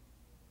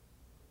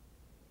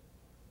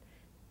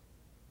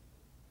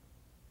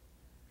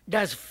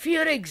 Does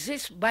fear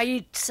exist by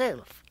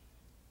itself?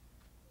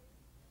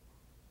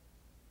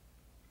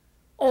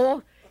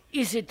 Or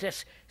is it a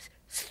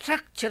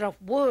structure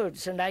of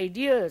words and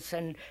ideas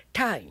and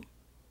time?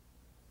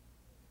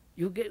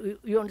 You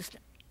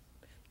understand?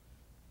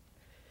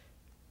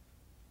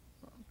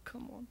 Oh,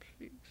 come on,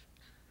 please.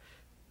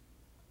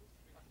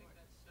 I think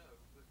that's so,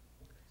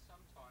 but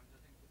sometimes I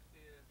think the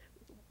fear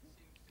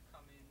seems to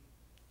come in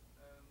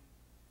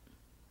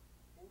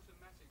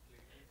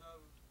automatically,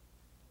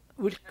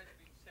 although it has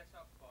been set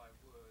up by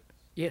words.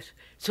 Yes,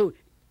 so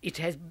it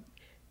has,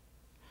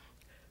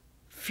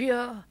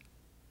 fear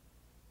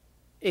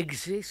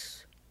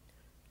exists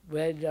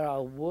where there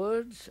are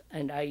words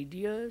and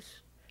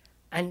ideas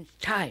and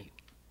time.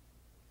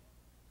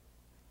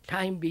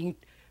 Time being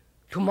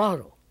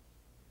tomorrow,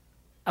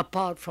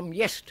 apart from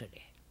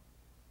yesterday.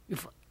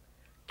 If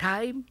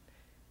time,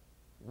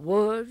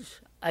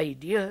 words,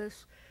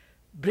 ideas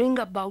bring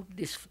about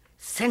this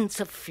sense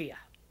of fear.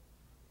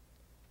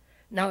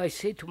 Now I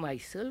say to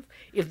myself,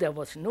 if there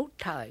was no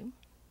time,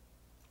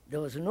 there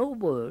was no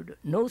word,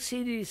 no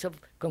series of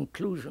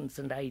conclusions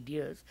and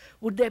ideas,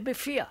 would there be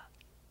fear?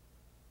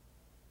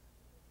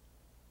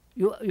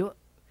 You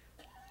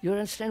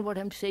understand what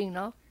I'm saying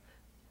now?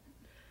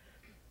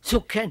 So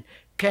can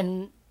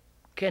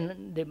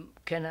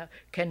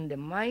the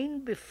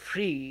mind be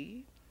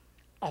free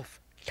of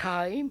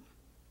time,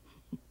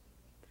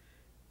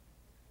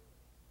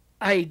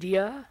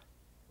 idea,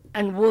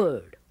 and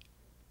word?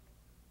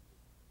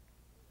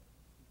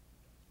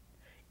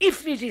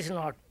 If it is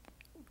not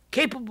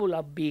capable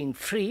of being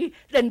free,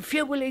 then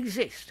fear will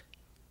exist.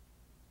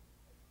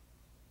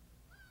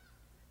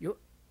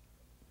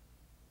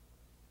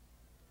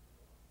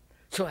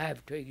 So I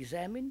have to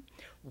examine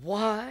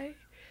why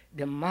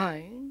the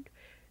mind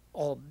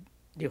or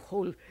the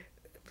whole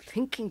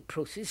thinking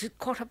process is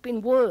caught up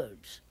in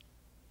words.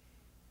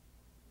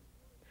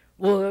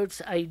 Words,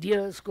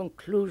 ideas,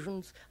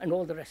 conclusions, and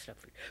all the rest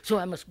of it. So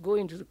I must go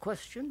into the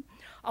question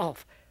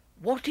of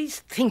what is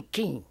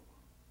thinking?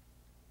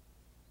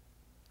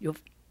 You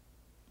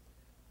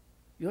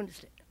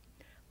understand?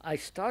 I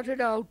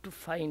started out to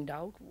find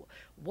out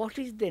what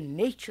is the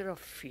nature of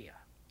fear.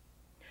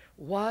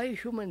 Why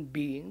human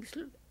beings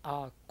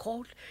are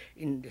caught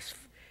in this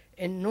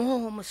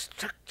enormous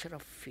structure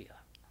of fear.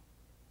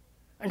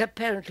 And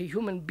apparently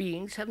human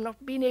beings have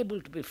not been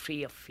able to be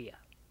free of fear.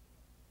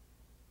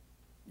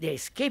 They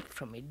escape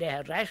from it, they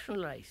have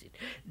rationalized it,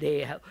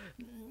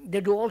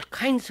 they do all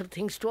kinds of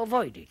things to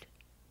avoid it.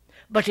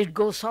 But it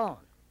goes on.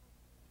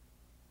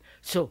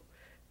 So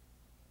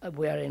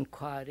we are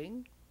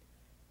inquiring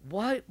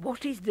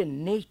what is the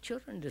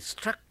nature and the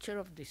structure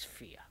of this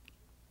fear?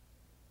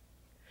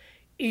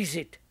 Is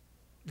it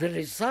the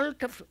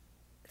result of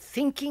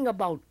thinking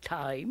about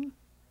time,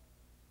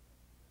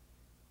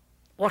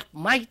 what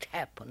might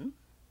happen,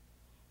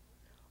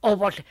 or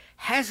what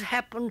has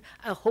happened,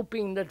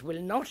 hoping that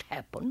will not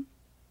happen,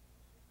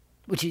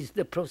 which is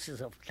the process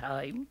of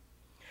time,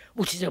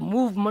 which is a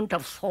movement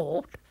of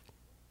thought.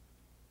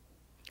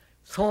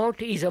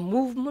 Thought is a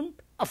movement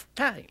of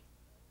time.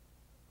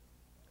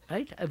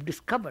 Right? I've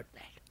discovered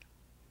that.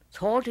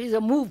 Thought is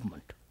a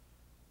movement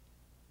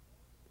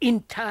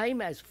in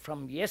time, as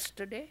from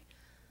yesterday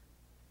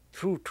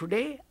through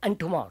today and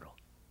tomorrow.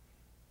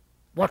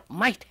 What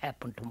might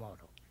happen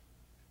tomorrow,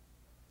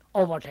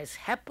 or what has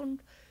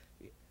happened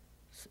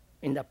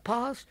in the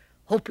past,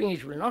 hoping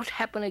it will not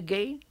happen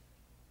again.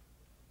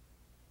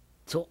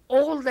 So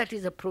all that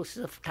is a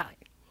process of time,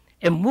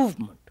 a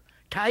movement.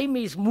 Time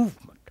is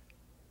movement.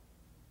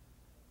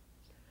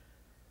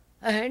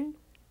 And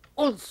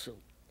also,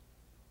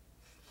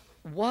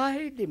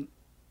 why the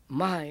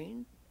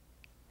mind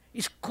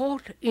is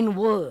caught in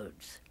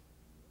words.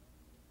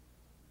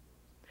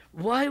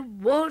 Why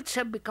words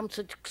have become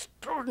such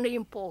extraordinary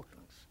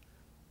importance.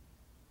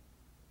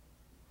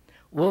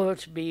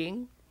 Words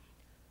being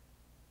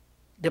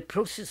the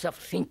process of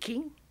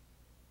thinking,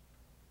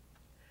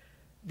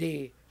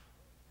 the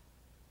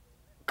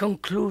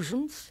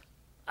conclusions,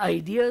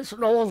 ideas,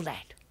 and all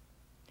that,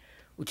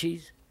 which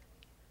is,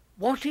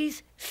 what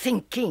is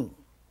thinking?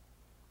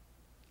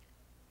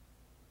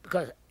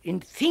 Because in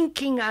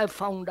thinking I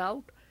found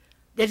out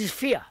there is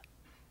fear.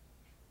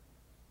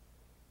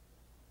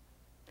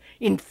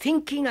 In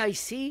thinking I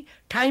see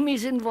time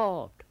is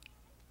involved.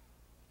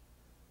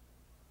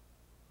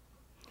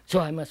 So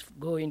I must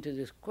go into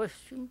this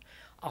question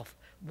of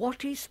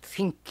what is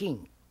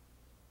thinking?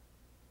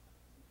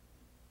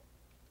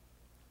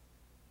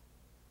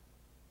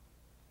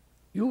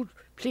 You,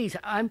 please,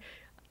 I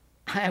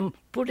am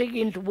putting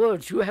into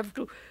words. You have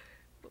to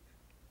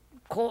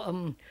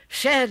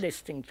share this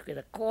thing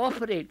together,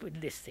 cooperate with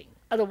this thing.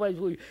 Otherwise,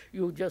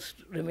 you just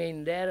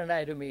remain there and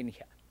I remain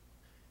here.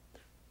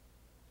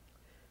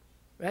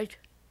 Right?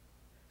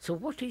 So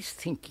what is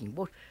thinking?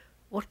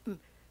 What?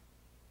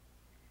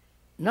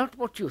 Not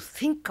what you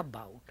think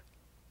about,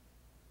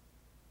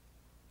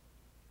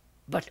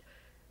 but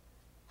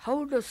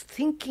how does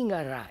thinking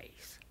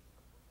arise?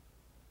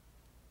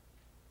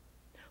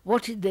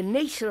 What is the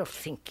nature of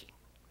thinking?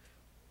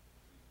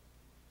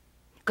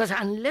 Because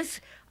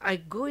unless I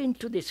go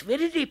into this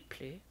very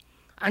deeply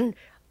and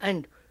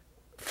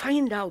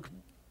find out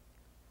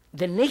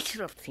the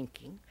nature of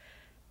thinking,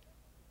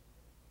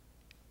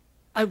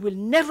 I will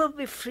never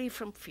be free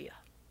from fear.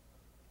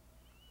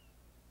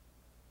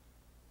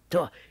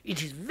 So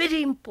it is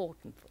very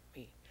important for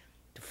me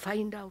to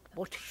find out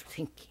what is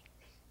thinking.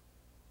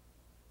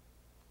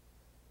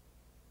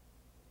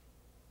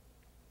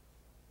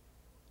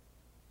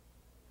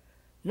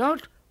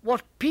 Not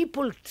what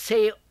people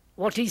say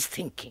what is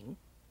thinking.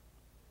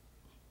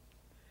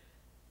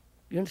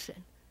 You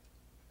understand?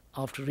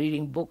 After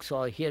reading books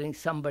or hearing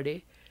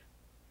somebody,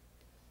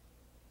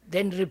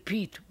 then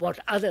repeat what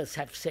others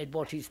have said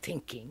what is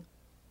thinking,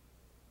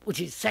 which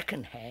is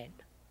second-hand.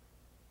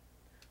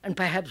 And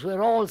perhaps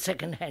we're all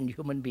second-hand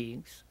human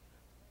beings.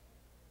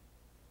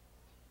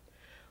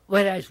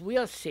 Whereas we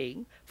are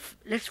saying,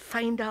 let's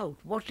find out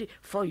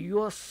for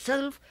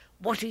yourself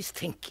what is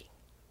thinking.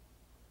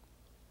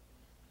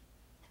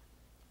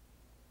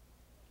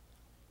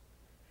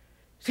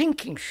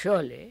 Thinking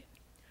surely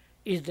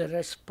is the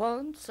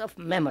response of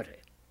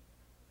memory,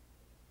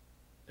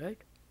 right?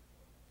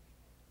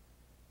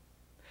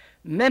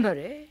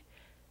 Memory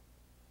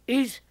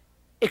is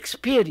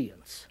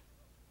experience,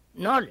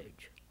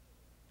 knowledge,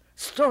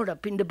 stored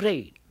up in the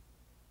brain,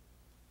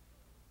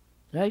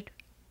 right?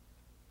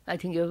 I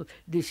think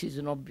this is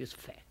an obvious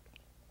fact.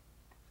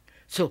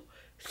 So,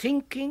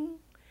 thinking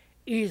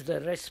is the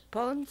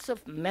response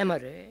of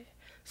memory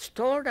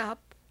stored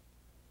up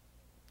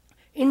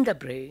in the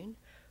brain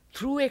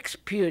through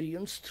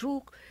experience,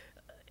 through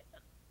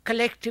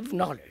collective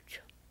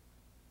knowledge.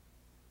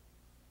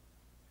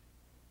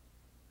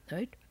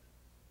 Right?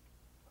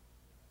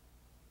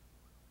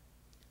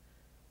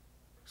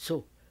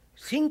 So,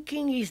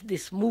 thinking is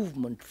this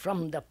movement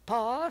from the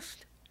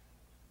past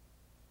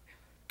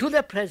to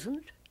the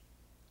present,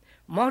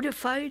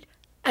 modified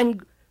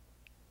and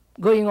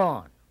going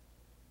on.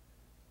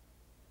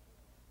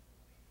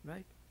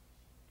 Right?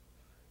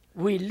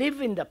 We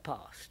live in the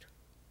past,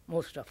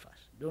 most of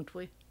us, don't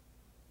we?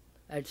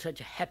 I had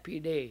such a happy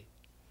day.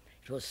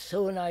 It was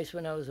so nice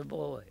when I was a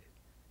boy.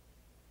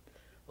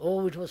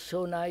 Oh, it was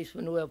so nice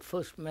when we were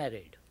first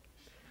married.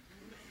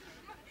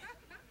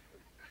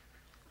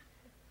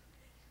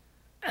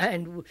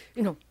 And,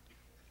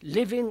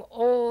 living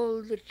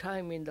all the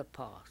time in the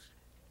past.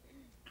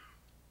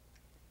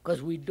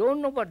 Because we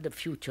don't know what the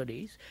future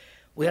is.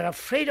 We are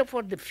afraid of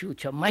what the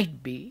future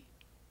might be.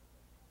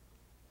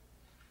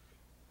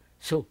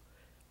 So,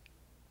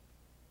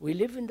 we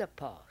live in the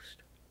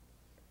past.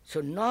 So,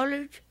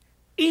 knowledge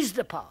is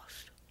the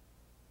past.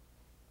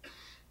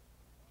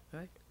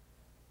 Right?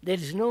 There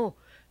is no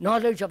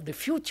knowledge of the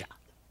future.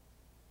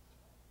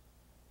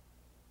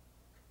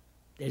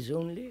 There is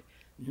only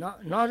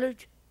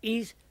knowledge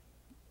is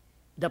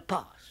the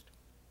past.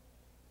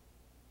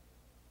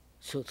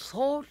 So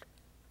thought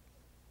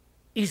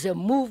is a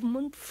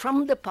movement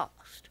from the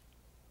past.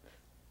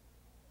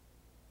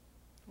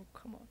 Oh,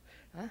 come on.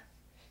 Huh?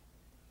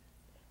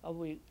 Are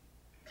we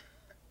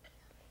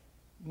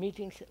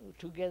meeting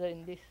together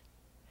in this?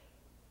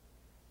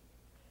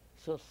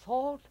 So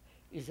thought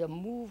is a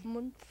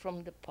movement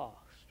from the past.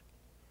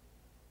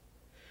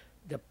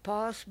 The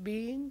past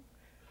being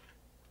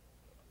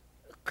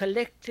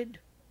collected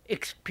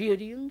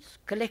experience,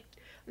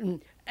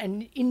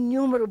 and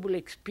innumerable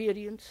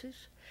experiences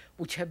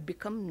which have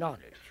become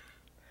knowledge.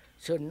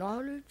 So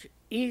knowledge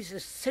is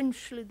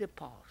essentially the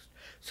past.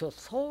 So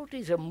thought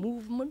is a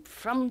movement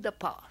from the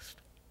past,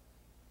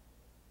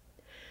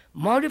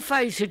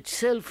 modifies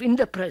itself in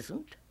the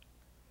present,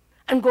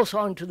 and goes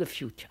on to the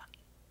future.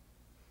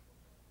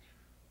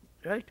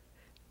 Right?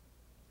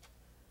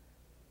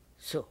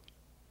 So,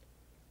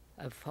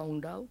 I've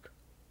found out,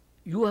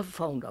 you have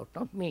found out,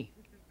 not me.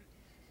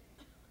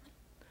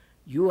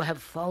 You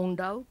have found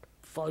out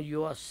for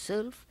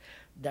yourself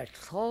that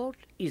thought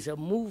is a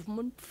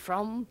movement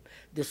from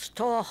the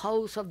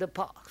storehouse of the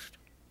past.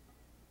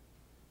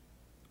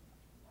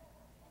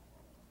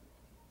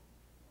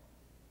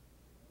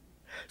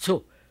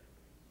 So,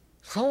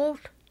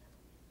 thought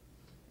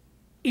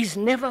is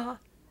never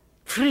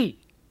free.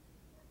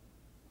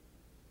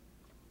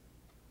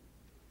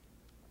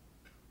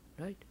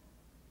 Right?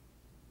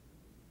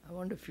 I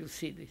wonder if you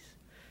see this.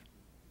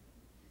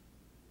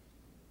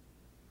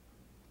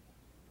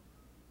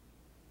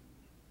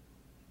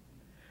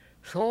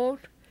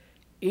 Thought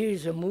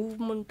is a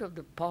movement of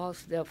the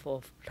past, therefore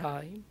of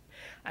time,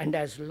 and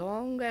as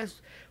long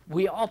as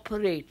we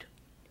operate,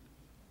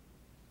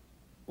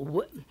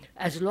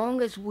 as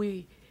long as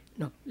we,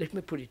 no, let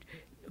me put it,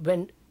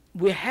 when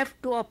we have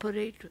to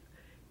operate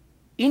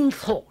in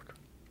thought,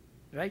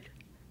 right?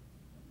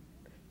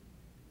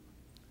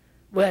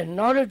 Where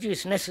knowledge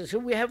is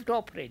necessary, we have to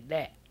operate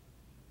there.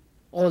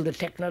 All the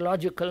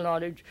technological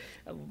knowledge,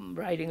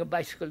 riding a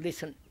bicycle,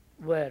 this and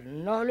where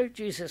knowledge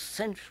is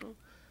essential,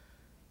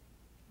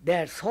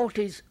 there thought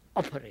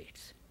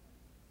operates.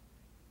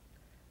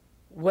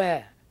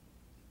 Where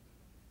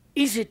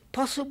is it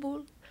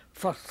possible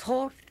for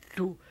thought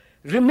to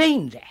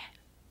remain there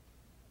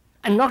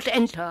and not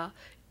enter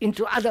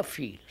into other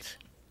fields?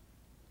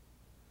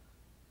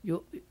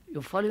 You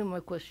following my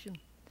question?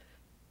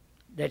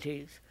 That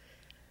is,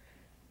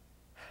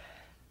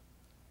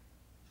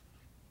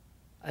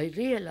 I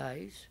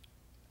realize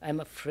I'm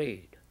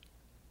afraid.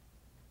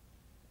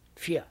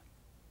 Fear.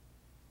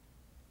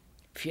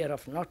 Fear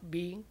of not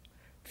being,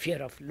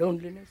 fear of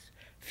loneliness,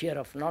 fear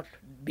of not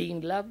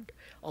being loved,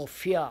 or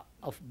fear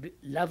of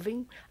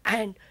loving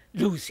and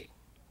losing.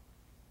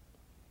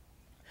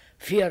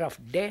 Fear of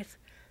death,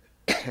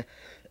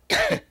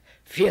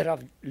 fear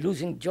of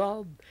losing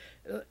job,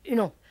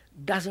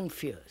 dozen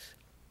fears.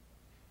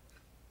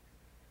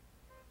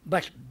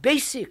 But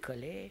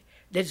basically,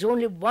 there's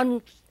only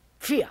one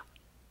fear,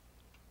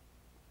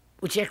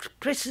 which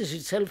expresses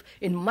itself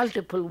in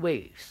multiple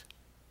ways.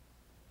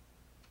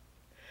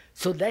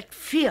 So that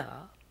fear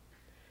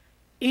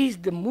is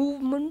the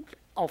movement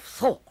of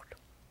thought,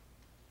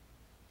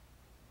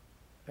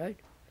 right?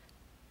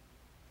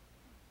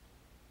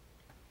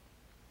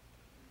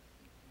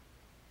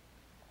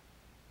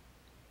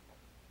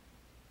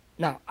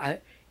 Now,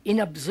 in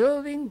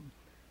observing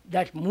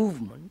that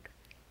movement,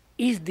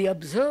 is the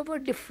observer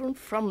different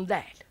from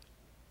that?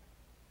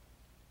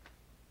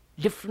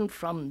 Different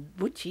from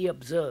which he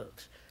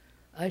observes?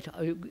 Right?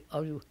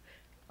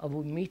 Are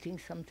we meeting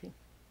something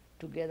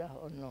together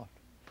or not?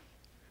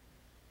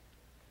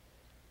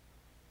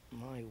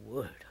 My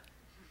word.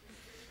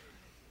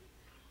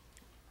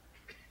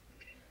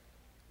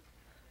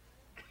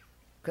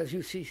 Because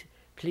you see,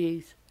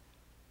 please,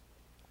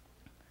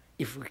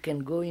 if we can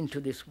go into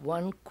this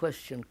one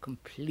question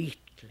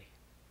completely,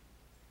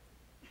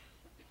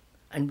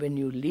 And when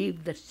you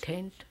leave the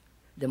tent,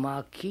 the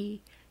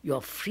marquee, you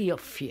are free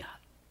of fear.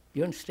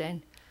 You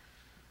understand?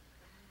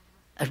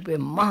 That would be a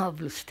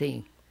marvelous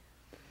thing.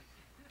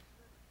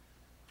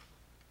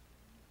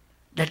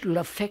 That will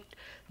affect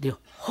the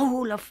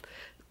whole of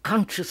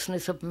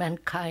consciousness of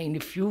mankind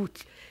if you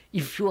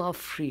are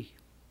free.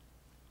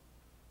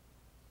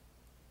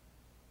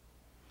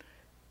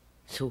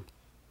 So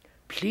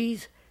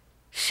please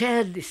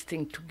share this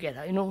thing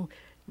together.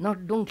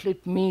 Don't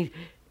let me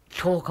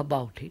talk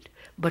about it,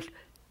 but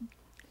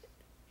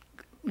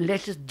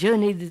let us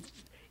journey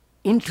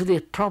into the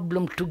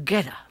problem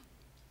together.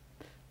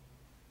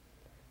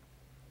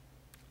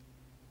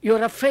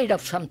 You're afraid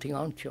of something,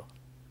 aren't you?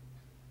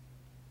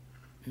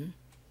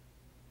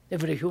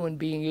 Every human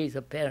being is,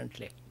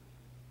 apparently.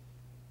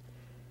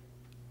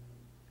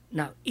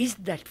 Now, is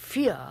that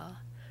fear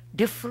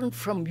different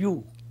from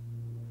you?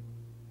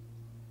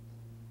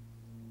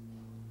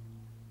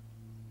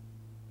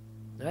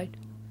 Right?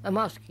 I'm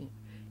asking,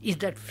 is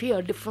that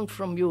fear different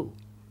from you?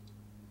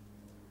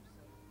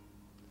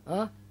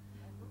 Huh?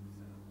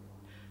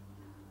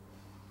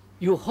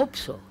 You hope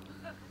so?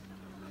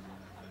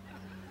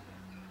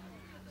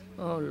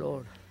 Oh,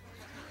 Lord.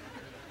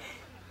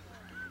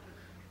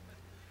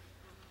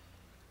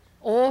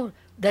 Or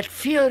that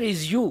fear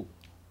is you.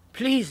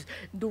 Please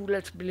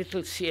let's be a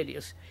little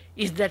serious.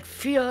 Is that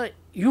fear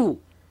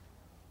you?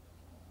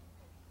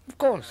 Of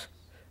course.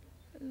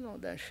 No,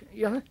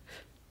 yeah.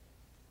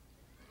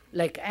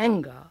 Like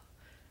anger.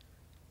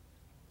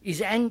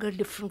 Is anger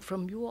different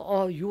from you,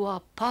 or you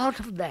are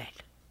part of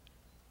that?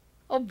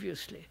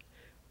 Obviously.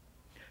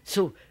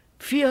 So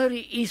fear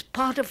is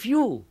part of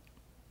you.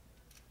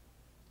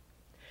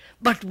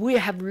 But we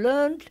have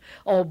learned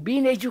or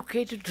been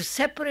educated to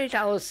separate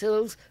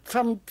ourselves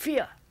from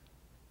fear.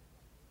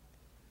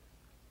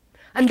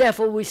 And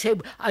therefore we say,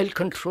 I'll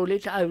control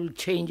it, I will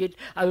change it,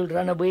 I will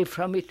run away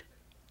from it.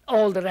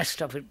 All the rest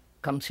of it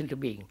comes into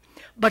being.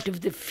 But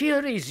if the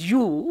fear is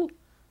you,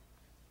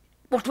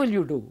 what will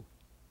you do?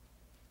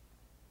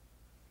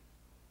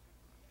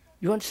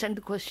 You understand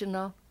the question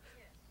now?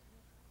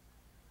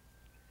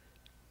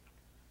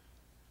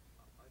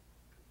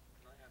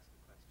 Can I ask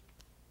a question?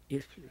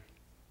 Yes, please.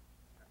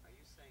 Are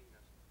you saying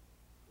that,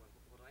 well,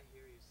 what I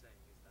hear you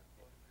saying is that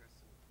if a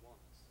person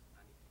wants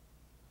anything,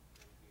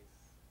 then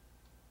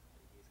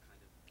he is kind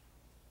of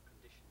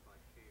conditioned by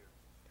fear.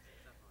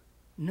 Is that right?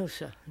 No,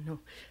 sir, no.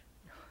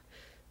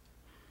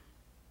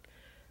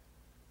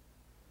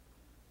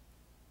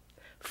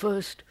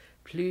 First,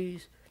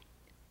 please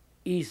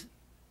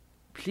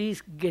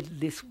get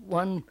this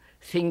one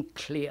thing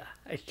clear,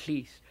 at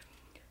least.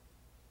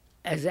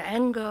 As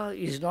anger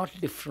is not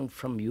different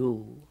from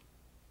you,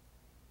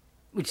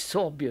 which is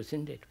so obvious,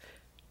 isn't it?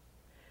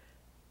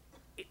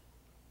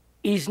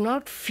 Is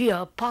not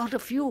fear part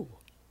of you?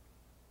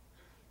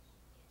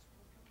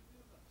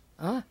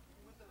 Huh?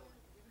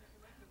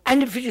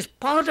 And if it is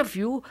part of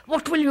you,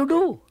 what will you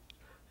do?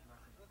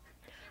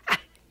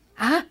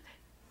 Huh?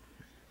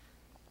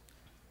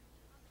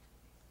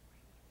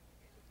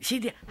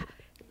 See,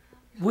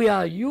 we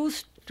are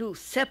used to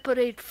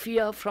separate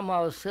fear from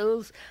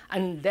ourselves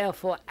and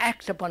therefore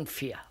act upon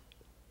fear.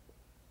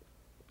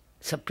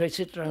 Suppress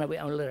it, run away,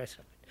 all the rest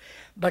of it.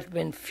 But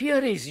when fear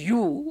is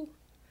you,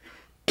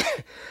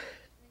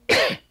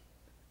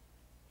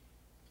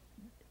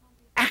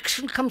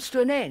 action comes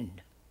to an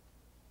end.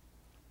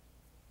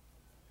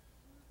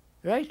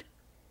 Right?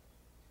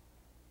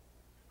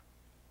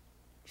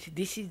 See,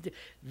 this is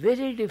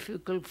very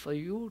difficult for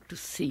you to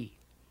see,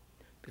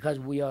 because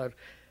we are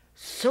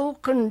so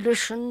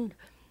conditioned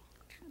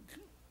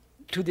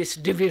to this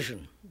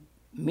division,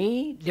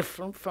 me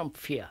different from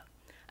fear,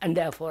 and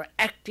therefore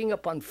acting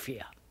upon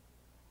fear.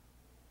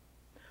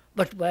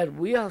 But where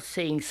we are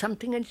saying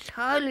something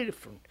entirely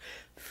different,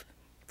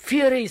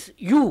 fear is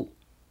you,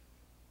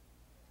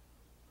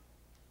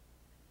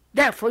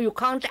 therefore you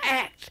can't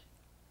act.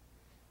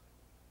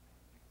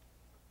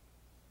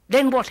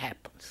 Then what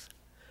happens?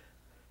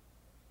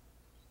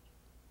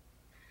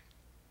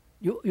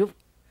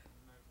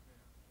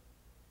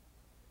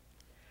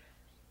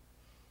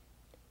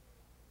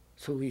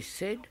 So we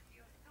said,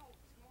 Your thoughts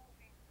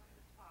moving from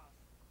the past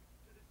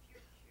to the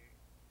future,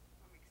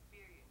 from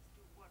experience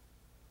to what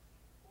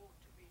ought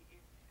to be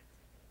if, etc.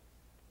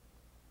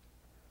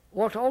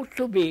 what ought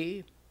to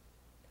be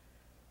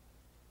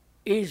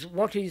is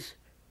what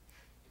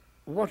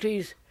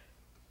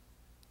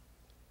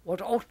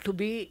ought to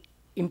be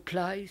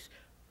implies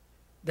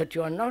that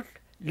you are not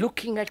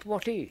looking at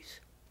what is.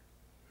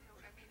 No,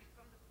 I mean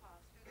from the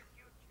past to the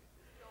future,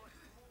 the thought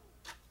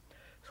moves.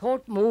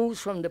 Thought moves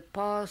from the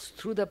past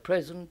through the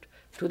present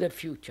to the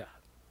future.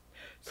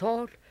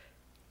 Thought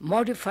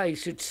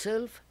modifies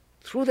itself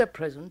through the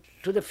present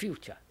to the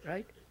future,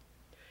 right?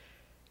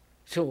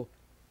 So,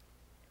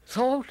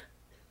 thought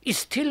is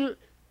still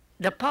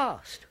the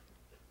past.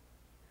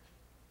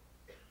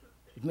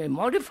 It may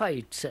modify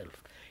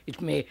itself. It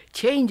may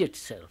change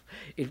itself.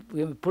 It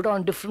may put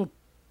on different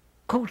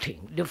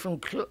coating,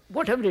 different,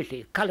 whatever it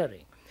is,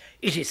 coloring.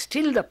 It is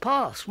still the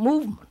past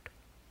movement.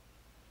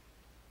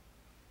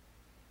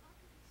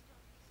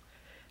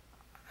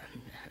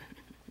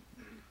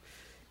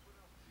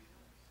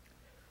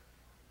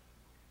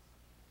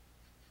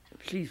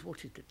 Please,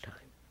 what is the time?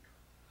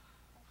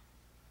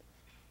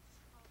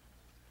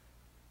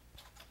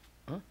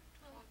 Huh?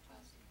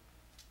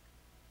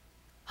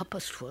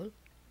 12:30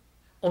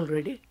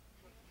 already?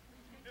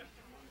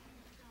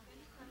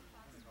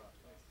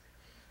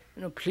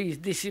 Please,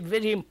 this is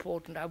very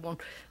important. I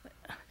want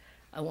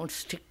to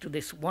stick to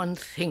this one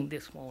thing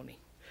this morning,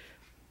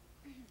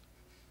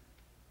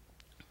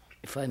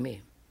 if I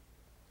may.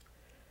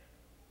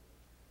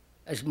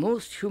 As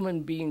most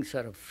human beings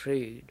are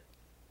afraid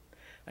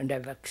and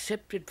have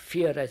accepted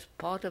fear as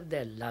part of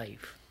their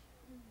life,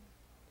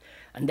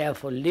 and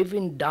therefore live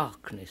in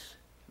darkness,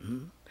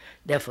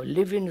 therefore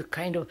live in a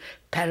kind of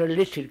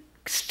paralytic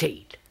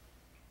state,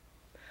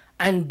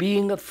 and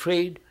being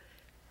afraid,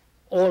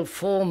 all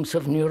forms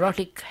of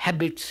neurotic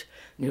habits,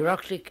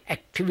 neurotic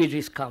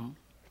activities come.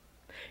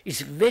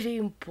 It's very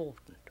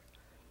important,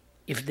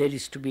 if there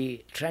is to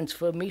be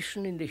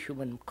transformation in the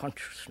human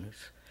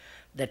consciousness,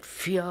 that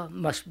fear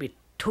must be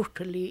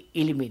totally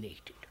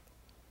eliminated.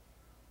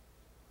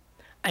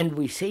 And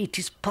we say it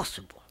is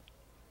possible.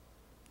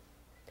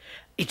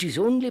 It is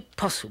only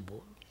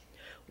possible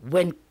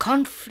when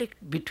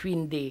conflict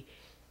between the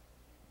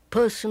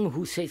person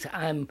who says,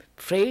 I'm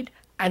afraid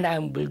and I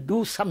will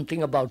do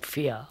something about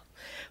fear,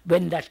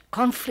 when that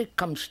conflict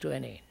comes to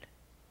an end.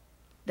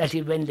 That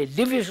is, when the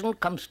division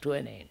comes to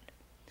an end.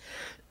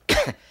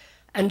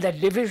 And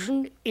that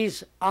division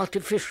is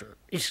artificial.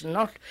 It's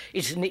not,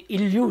 it's an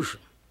illusion.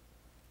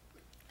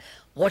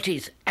 What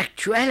is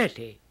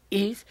actuality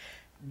is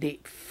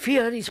the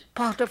fear is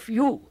part of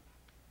you.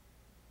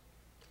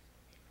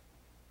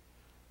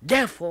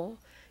 Therefore,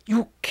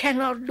 you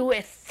cannot do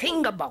a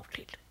thing about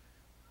it.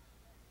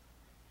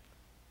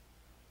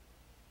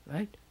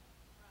 Right?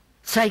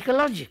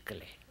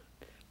 Psychologically.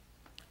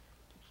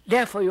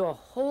 Therefore, your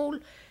whole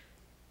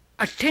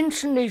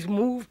attention is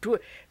moved to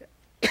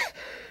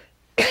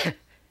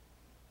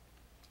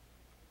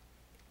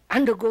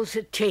undergoes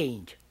a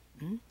change.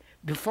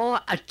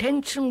 Before,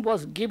 attention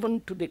was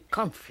given to the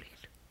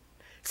conflict,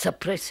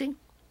 suppressing,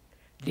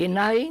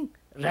 denying,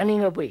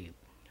 running away.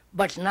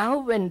 But now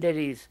when there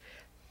is,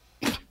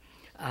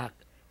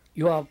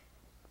 your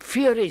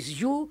fear is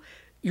you,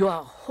 your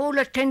whole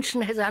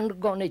attention has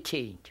undergone a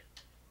change.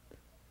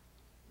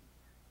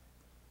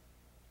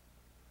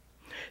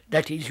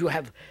 That is, you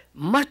have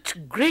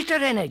much greater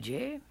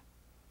energy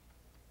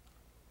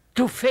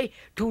to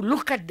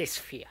look at this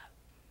fear.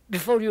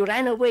 Before you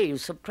ran away, you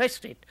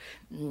suppressed it,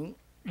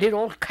 did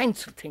all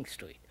kinds of things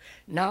to it.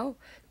 Now,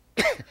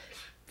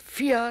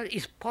 fear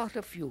is part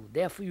of you.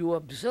 Therefore, you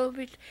observe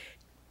it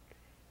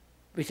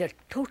with a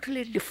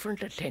totally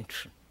different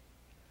attention.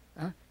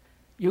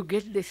 You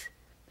get this?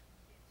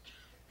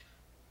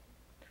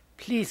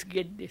 Please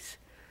get this.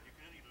 You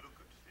can only look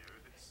at fear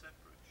if it's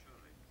separate,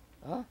 surely.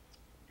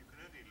 You can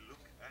only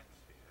look at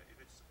fear if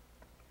it's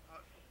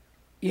apart from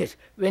you. Yes,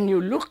 when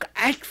you look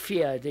at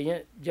fear,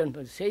 the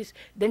gentleman says,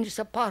 then it's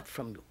apart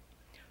from you.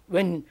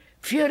 When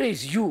fear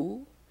is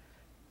you,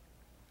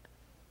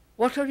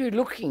 what are you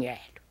looking at?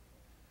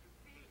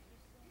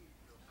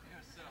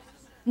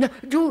 No,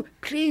 do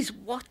please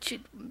watch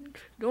it.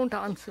 Don't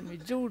answer me.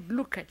 Do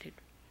look at it.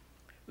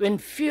 When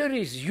fear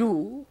is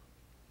you,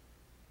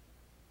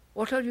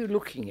 what are you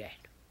looking at?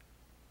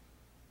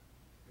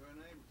 You're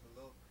unable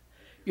to look.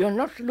 You're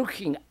not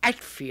looking at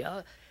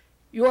fear,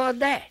 you are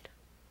that.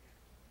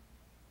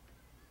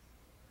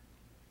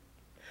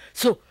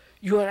 So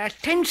your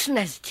attention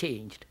has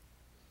changed.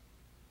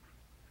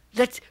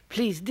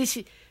 Please, this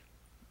is...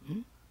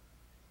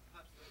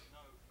 Perhaps there's no,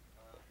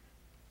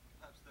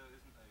 perhaps there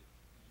isn't a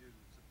you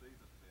to be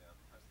the fear.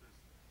 Perhaps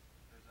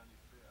there's only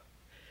fear.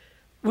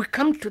 We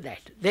come to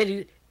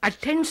that.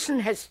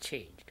 Attention has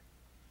changed,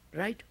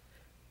 right?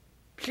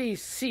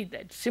 Please see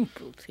that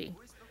simple thing.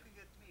 Who is looking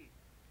at me?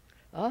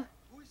 Huh?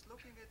 Who is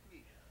looking at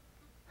me?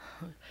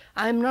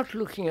 I'm not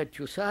looking at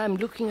you, sir. I'm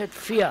looking at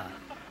fear.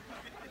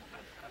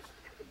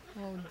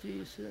 Oh,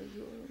 Jesus.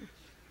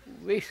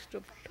 Waste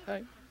of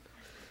time.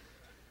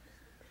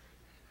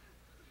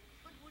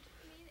 But would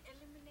it mean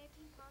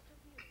eliminating part of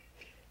you?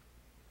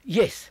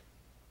 Yes.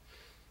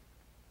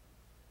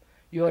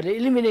 You are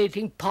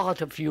eliminating part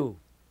of you,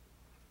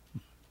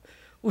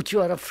 which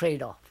you are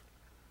afraid of.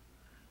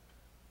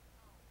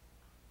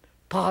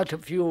 Part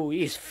of you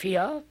is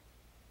fear,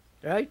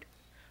 right?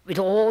 With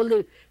all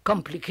the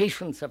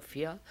complications of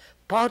fear.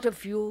 Part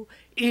of you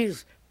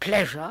is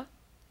pleasure,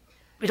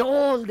 with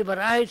all the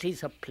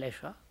varieties of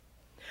pleasure.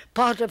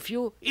 Part of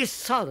you is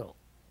sorrow.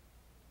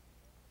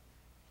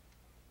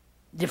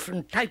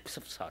 Different types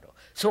of sorrow.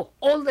 So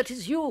all that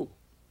is you.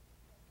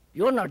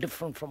 You're not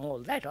different from all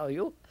that, are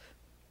you?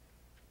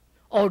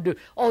 Or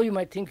you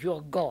might think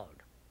you're God.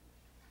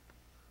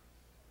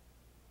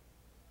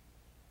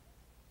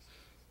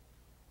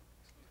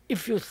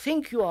 If you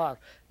think you are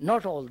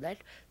not all that,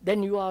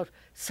 then you are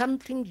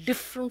something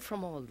different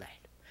from all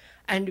that.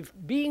 And if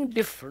being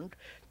different,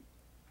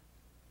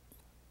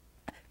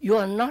 you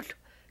are not,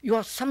 you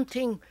are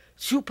something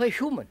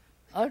superhuman.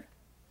 Right?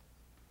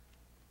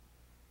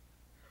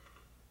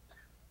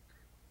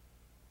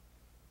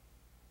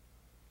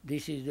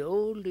 This is the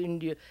old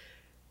India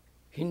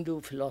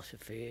Hindu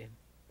philosophy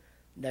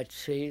that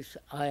says,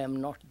 I am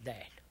not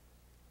that.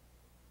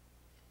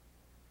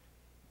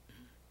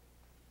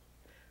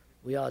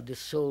 We are the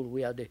soul,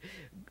 we are the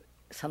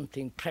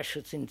something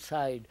precious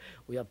inside,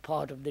 we are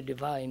part of the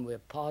divine, we are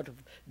part of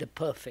the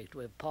perfect,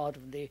 we are part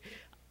of the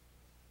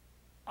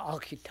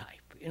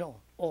archetype,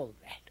 all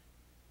that.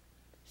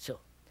 So,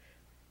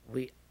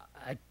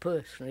 I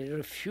personally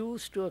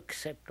refuse to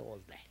accept all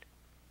that.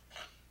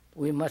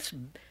 We must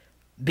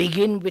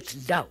begin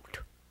with doubt,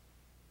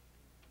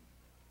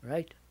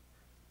 right?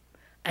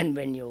 And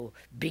when you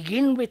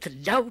begin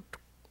with doubt,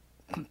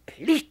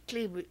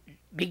 completely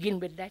begin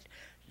with that,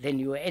 then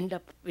you end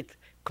up with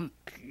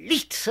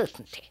complete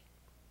certainty.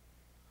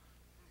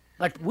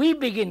 But we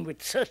begin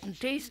with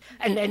certainties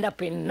and end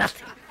up in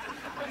nothing.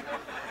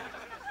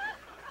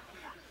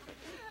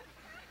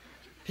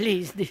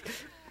 Please,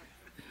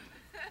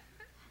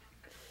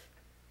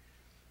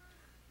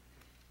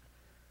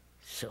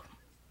 so,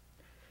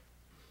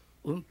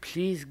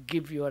 please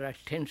give your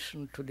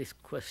attention to this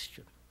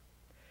question.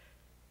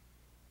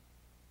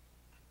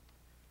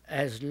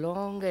 As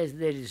long as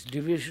there is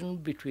division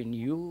between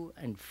you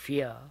and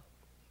fear,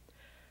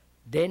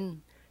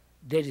 then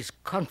there is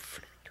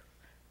conflict.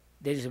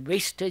 There is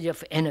wastage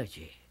of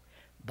energy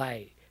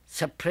by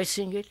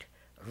suppressing it,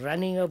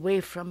 running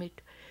away from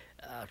it,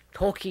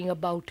 talking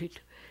about it,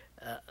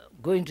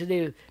 going to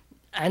the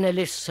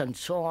analysts and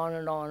so on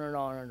and on and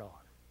on and on.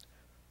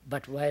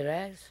 But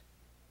whereas,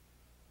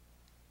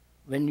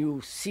 when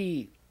you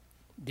see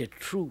the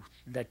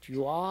truth that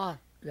you are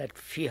that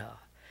fear,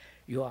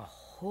 your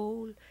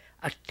whole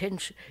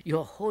attention,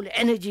 your whole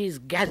energy is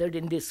gathered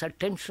in this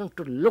attention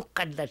to look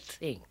at that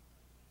thing.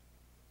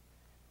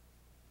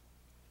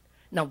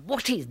 Now,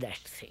 what is that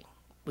thing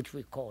which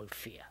we call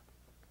fear?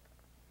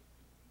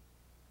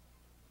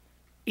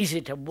 Is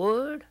it a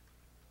word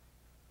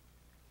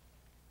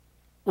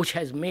which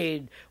has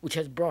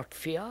brought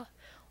fear,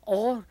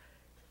 or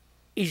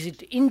is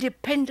it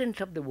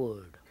independent of the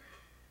word?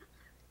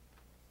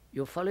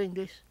 You're following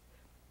this?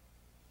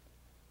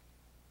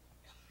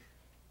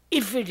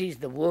 If it is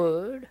the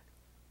word,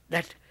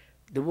 that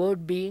the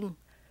word being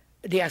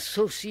the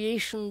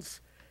associations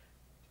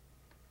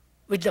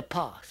with the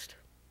past,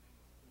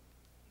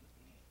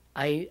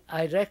 I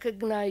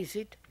recognize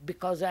it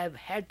because I've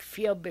had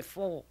fear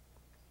before.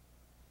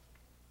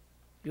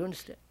 You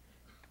understand?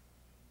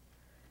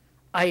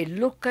 I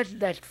look at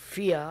that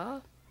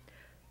fear,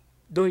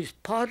 though it's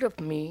part of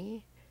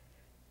me,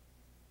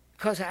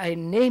 because I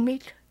name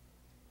it,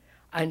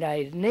 and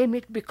I name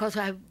it because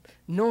I've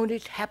known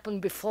it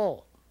happen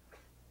before.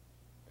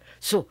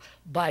 So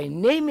by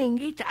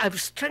naming it, I've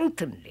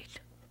strengthened it.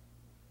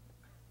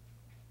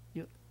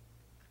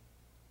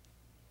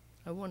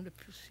 I wonder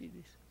if you see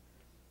this.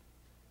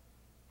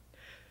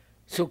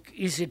 So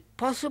is it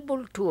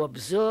possible to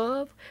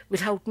observe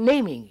without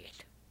naming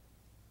it?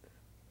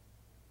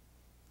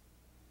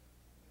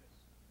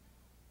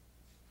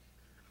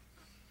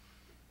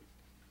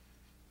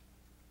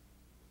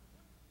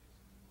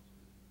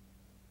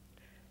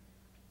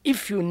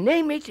 If you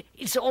name it,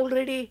 it's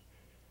already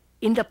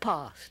in the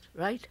past,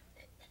 right?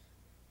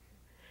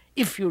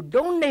 If you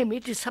don't name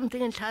it, it's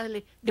something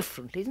entirely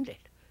different, isn't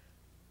it?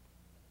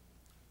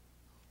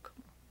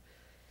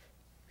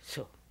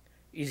 So,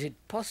 is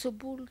it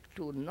possible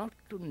to not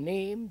to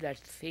name that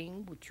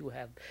thing which you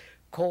have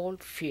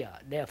called fear,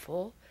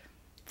 therefore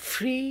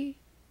free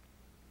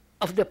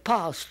of the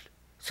past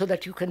so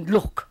that you can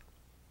look?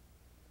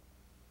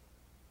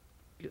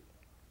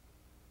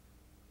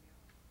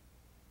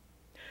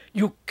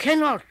 You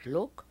cannot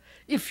look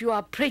if you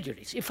are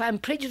prejudiced. If I'm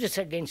prejudiced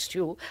against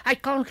you, I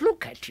can't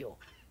look at you.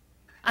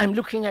 I'm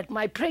looking at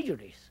my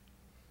prejudice.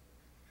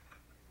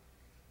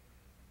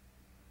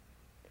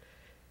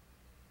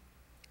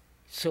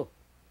 So,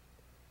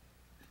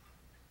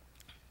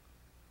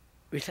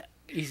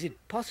 is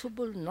it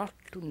possible not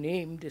to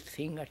name the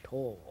thing at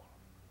all?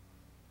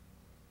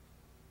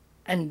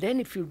 And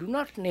then if you do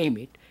not name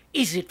it,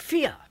 is it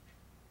fear?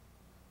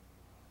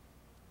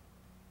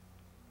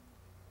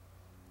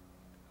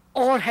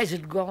 Or has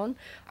it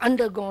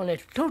undergone a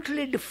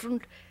totally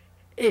different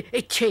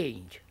a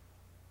change?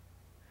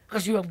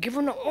 Because you have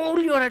given all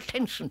your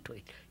attention to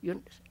it. You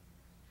understand?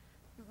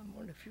 I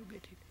wonder if you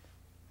get it.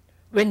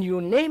 When you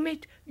name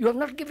it, you are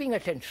not giving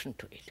attention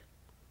to it.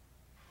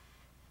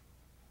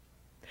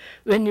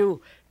 When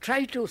you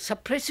try to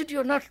suppress it,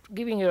 you are not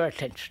giving your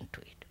attention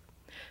to it.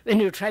 When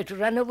you try to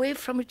run away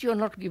from it, you are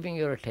not giving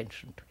your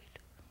attention to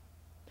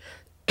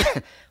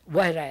it.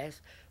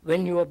 Whereas,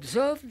 when you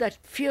observe that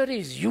fear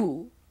is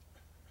you,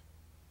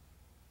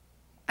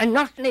 and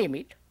not name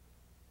it,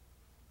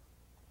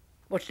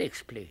 what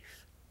takes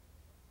place?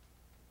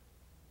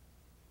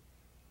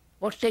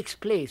 What takes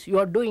place? You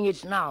are doing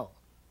it now.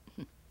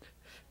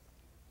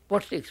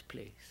 What takes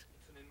place?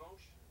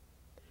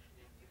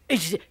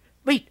 It's an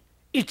emotion.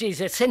 It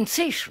is a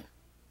sensation.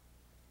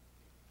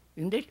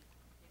 Isn't it?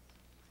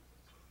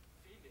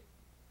 Feeling.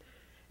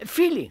 A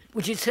feeling,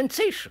 which is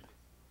sensation.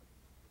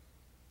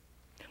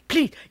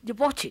 Please, you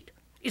watch it.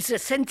 It's a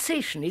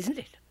sensation, isn't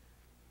it?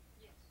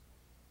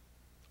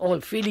 All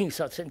feelings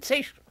are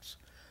sensations.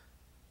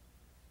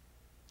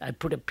 I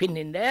put a pin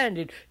in there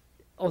and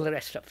all the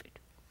rest of it.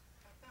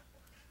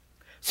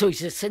 So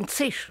it's a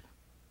sensation.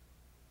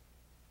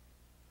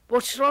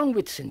 What's wrong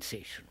with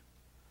sensation?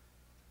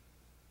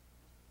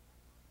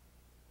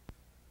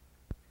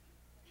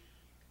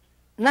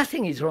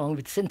 Nothing is wrong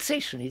with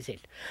sensation, is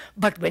it?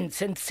 But when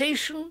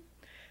sensation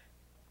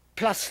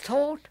plus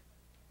thought,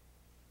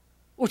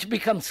 which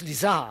becomes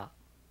desire,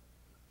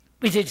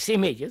 with its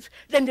images,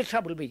 then the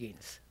trouble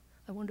begins.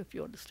 I wonder if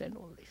you understand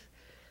all this.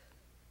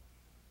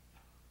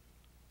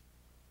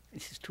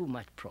 This is too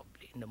much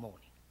probably in the morning.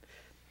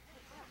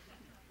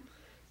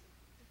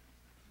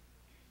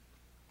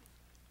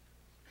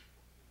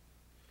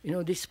 You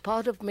know, this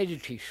part of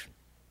meditation,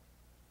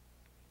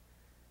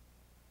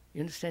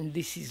 you understand,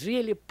 this is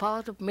really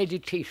part of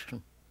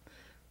meditation.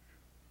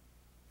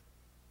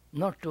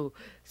 Not to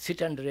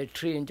sit under a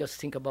tree and just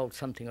think about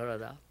something or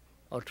other,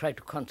 or try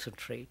to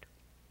concentrate,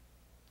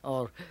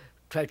 or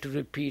try to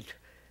repeat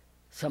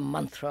some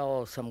mantra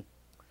or some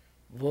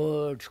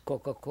words,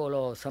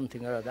 Coca-Cola or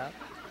something or other.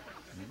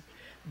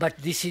 But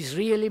this is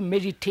really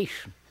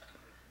meditation,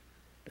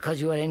 because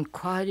you are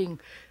inquiring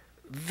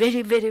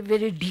very, very,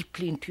 very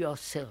deeply into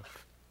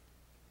yourself.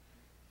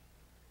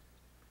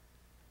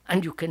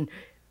 And you can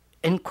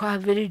inquire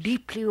very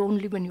deeply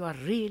only when you are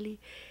really,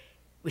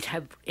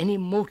 without any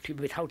motive,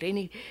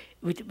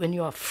 when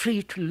you are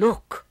free to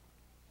look.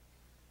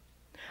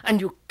 And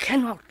you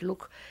cannot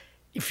look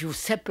if you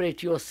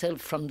separate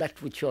yourself from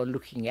that which you are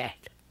looking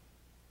at.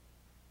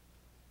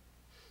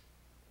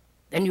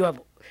 Then you have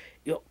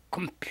your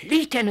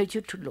complete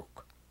energy to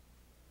look.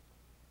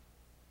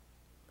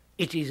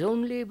 It is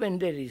only when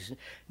there is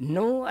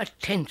no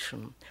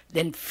attention,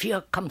 then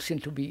fear comes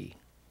into being.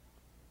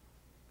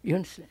 You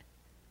understand?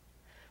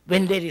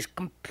 When there is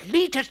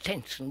complete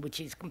attention, which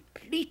is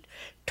complete,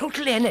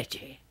 total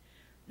energy,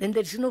 then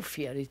there is no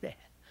fear, is there?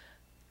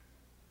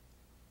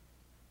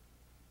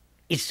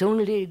 It's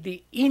only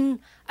the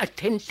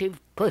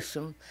inattentive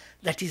person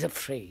that is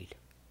afraid.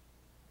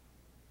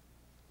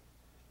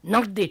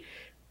 Not the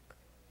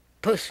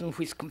person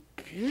who is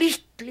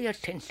completely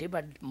attentive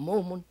at the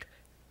moment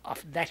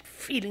of that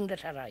feeling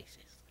that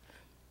arises.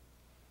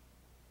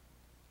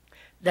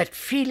 That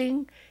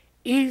feeling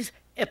is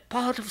a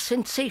part of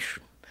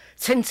sensation.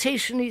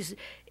 Sensation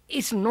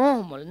is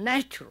normal,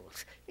 natural.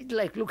 It's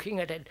like looking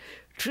at a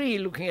tree,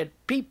 looking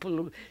at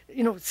people,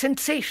 you know,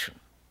 sensation.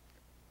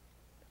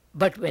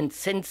 But when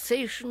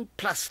sensation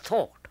plus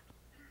thought,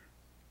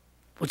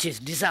 which is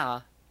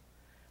desire,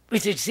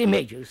 with its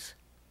images,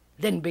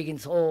 then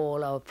begins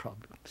all our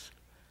problems.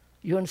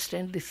 You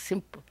understand this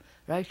simple,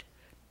 right?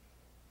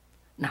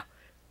 Now,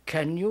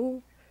 can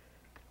you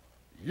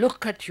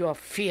look at your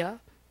fear,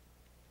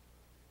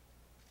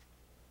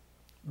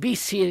 be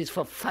serious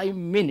for 5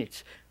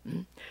 minutes?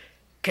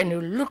 Can you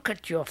look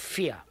at your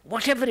fear,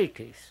 whatever it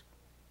is,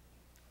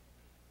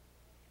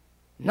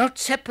 not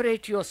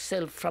separate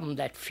yourself from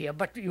that fear,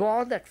 but you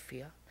are that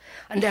fear,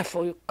 and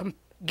therefore you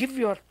give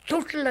your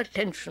total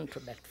attention to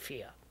that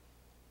fear.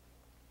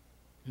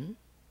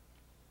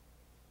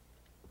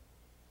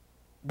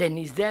 Then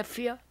is there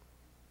fear?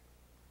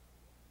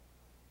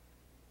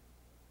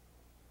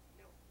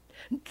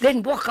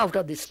 Then walk out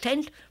of this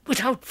tent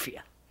without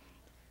fear.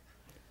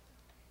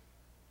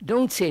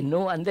 Don't say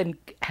no and then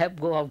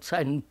go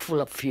outside and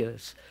full of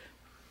fears.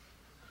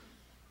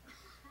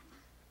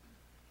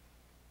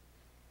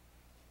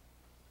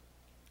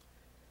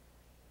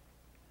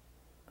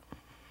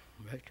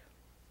 Right?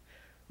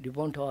 Do you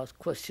want to ask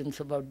questions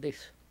about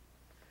this?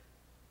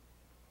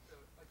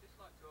 I'd just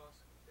like to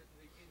ask, at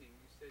the beginning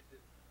you said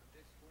that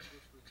all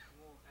this was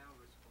more our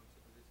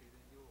responsibility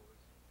than yours.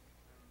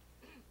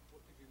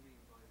 What did you mean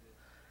by this?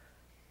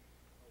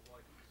 Or why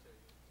did you say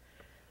that?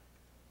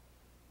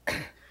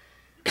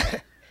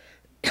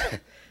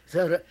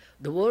 So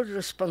the word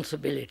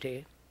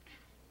responsibility,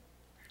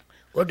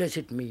 what does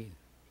it mean?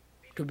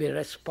 To be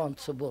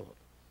responsible.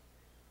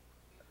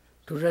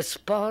 To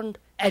respond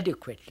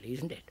adequately,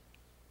 isn't it?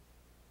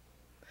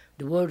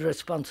 The word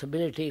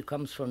responsibility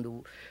comes from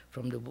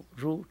the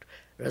root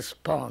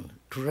respond,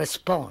 to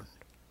respond.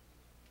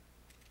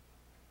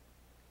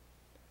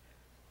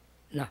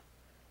 Now,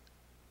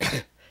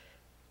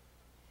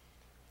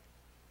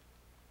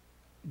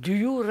 do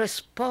you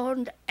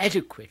respond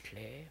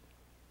adequately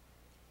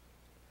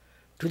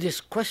to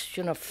this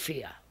question of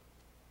fear?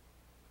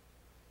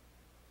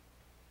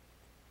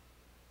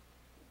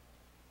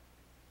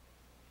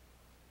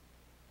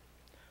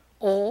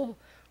 Or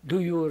do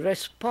you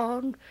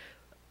respond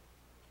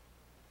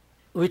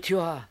with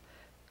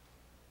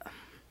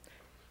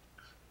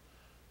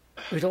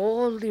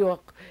all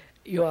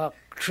your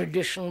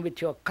tradition,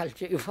 with your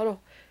culture, you follow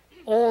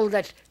all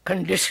that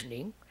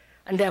conditioning,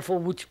 and therefore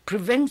which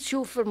prevents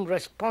you from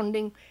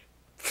responding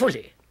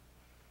fully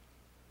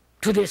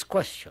to this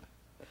question?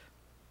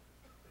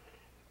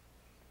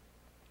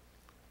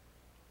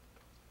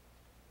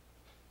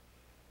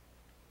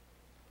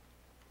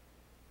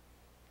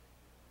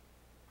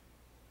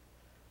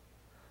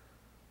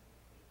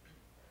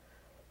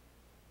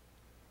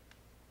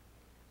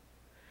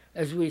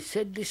 as we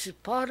said, this is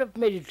part of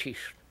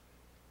meditation.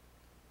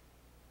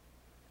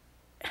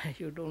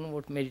 You don't know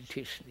what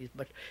meditation is,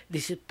 but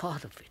this is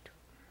part of it.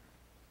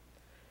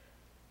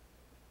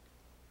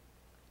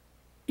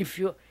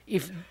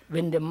 If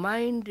when the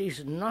mind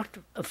is not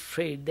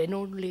afraid, then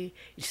only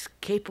it's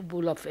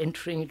capable of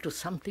entering into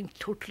something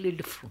totally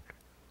different.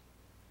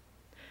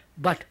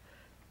 But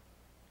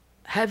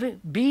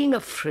being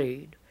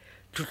afraid,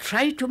 to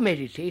try to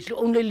meditate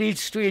only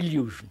leads to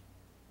illusion,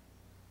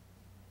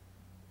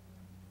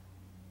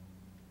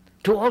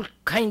 to all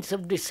kinds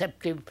of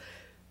deceptive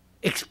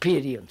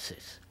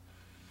experiences.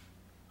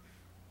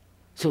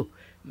 So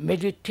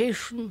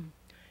meditation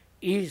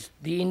is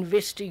the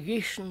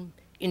investigation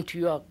into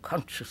your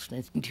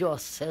consciousness, into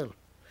yourself,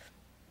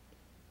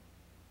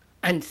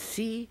 and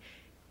see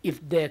if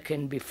there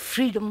can be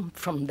freedom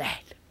from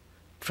that,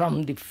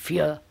 from the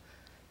fear,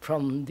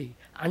 from the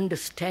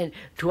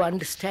to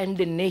understand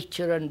the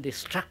nature and the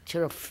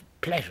structure of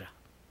pleasure.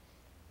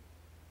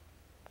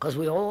 Because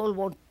we all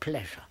want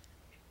pleasure.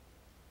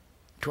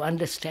 To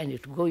understand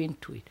it, to go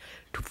into it,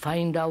 to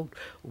find out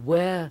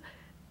what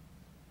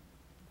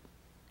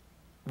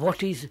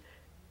is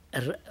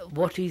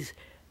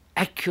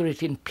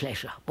accurate in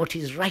pleasure, what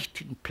is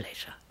right in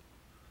pleasure.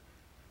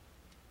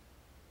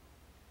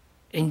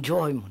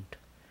 Enjoyment,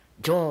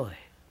 joy,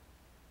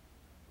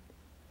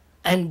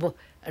 and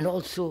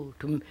also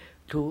to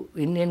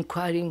in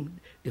inquiring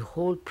the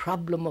whole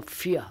problem of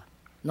fear,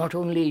 not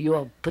only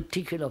your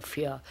particular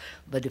fear,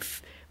 but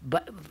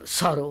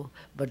sorrow,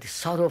 but the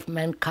sorrow of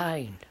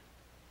mankind.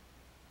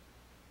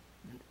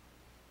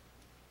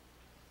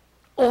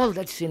 All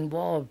that's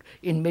involved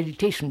in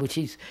meditation, which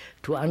is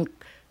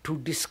to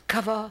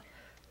discover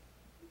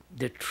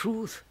the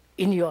truth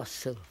in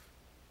yourself,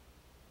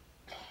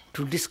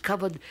 to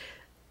discover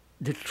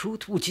the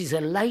truth which is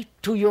a light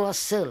to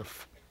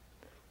yourself,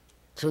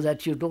 so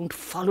that you don't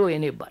follow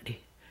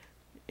anybody.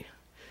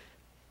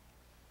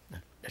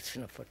 That's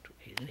enough for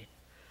today, isn't it?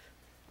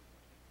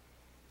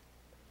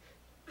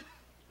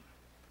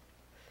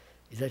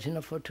 Is that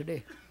enough for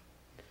today?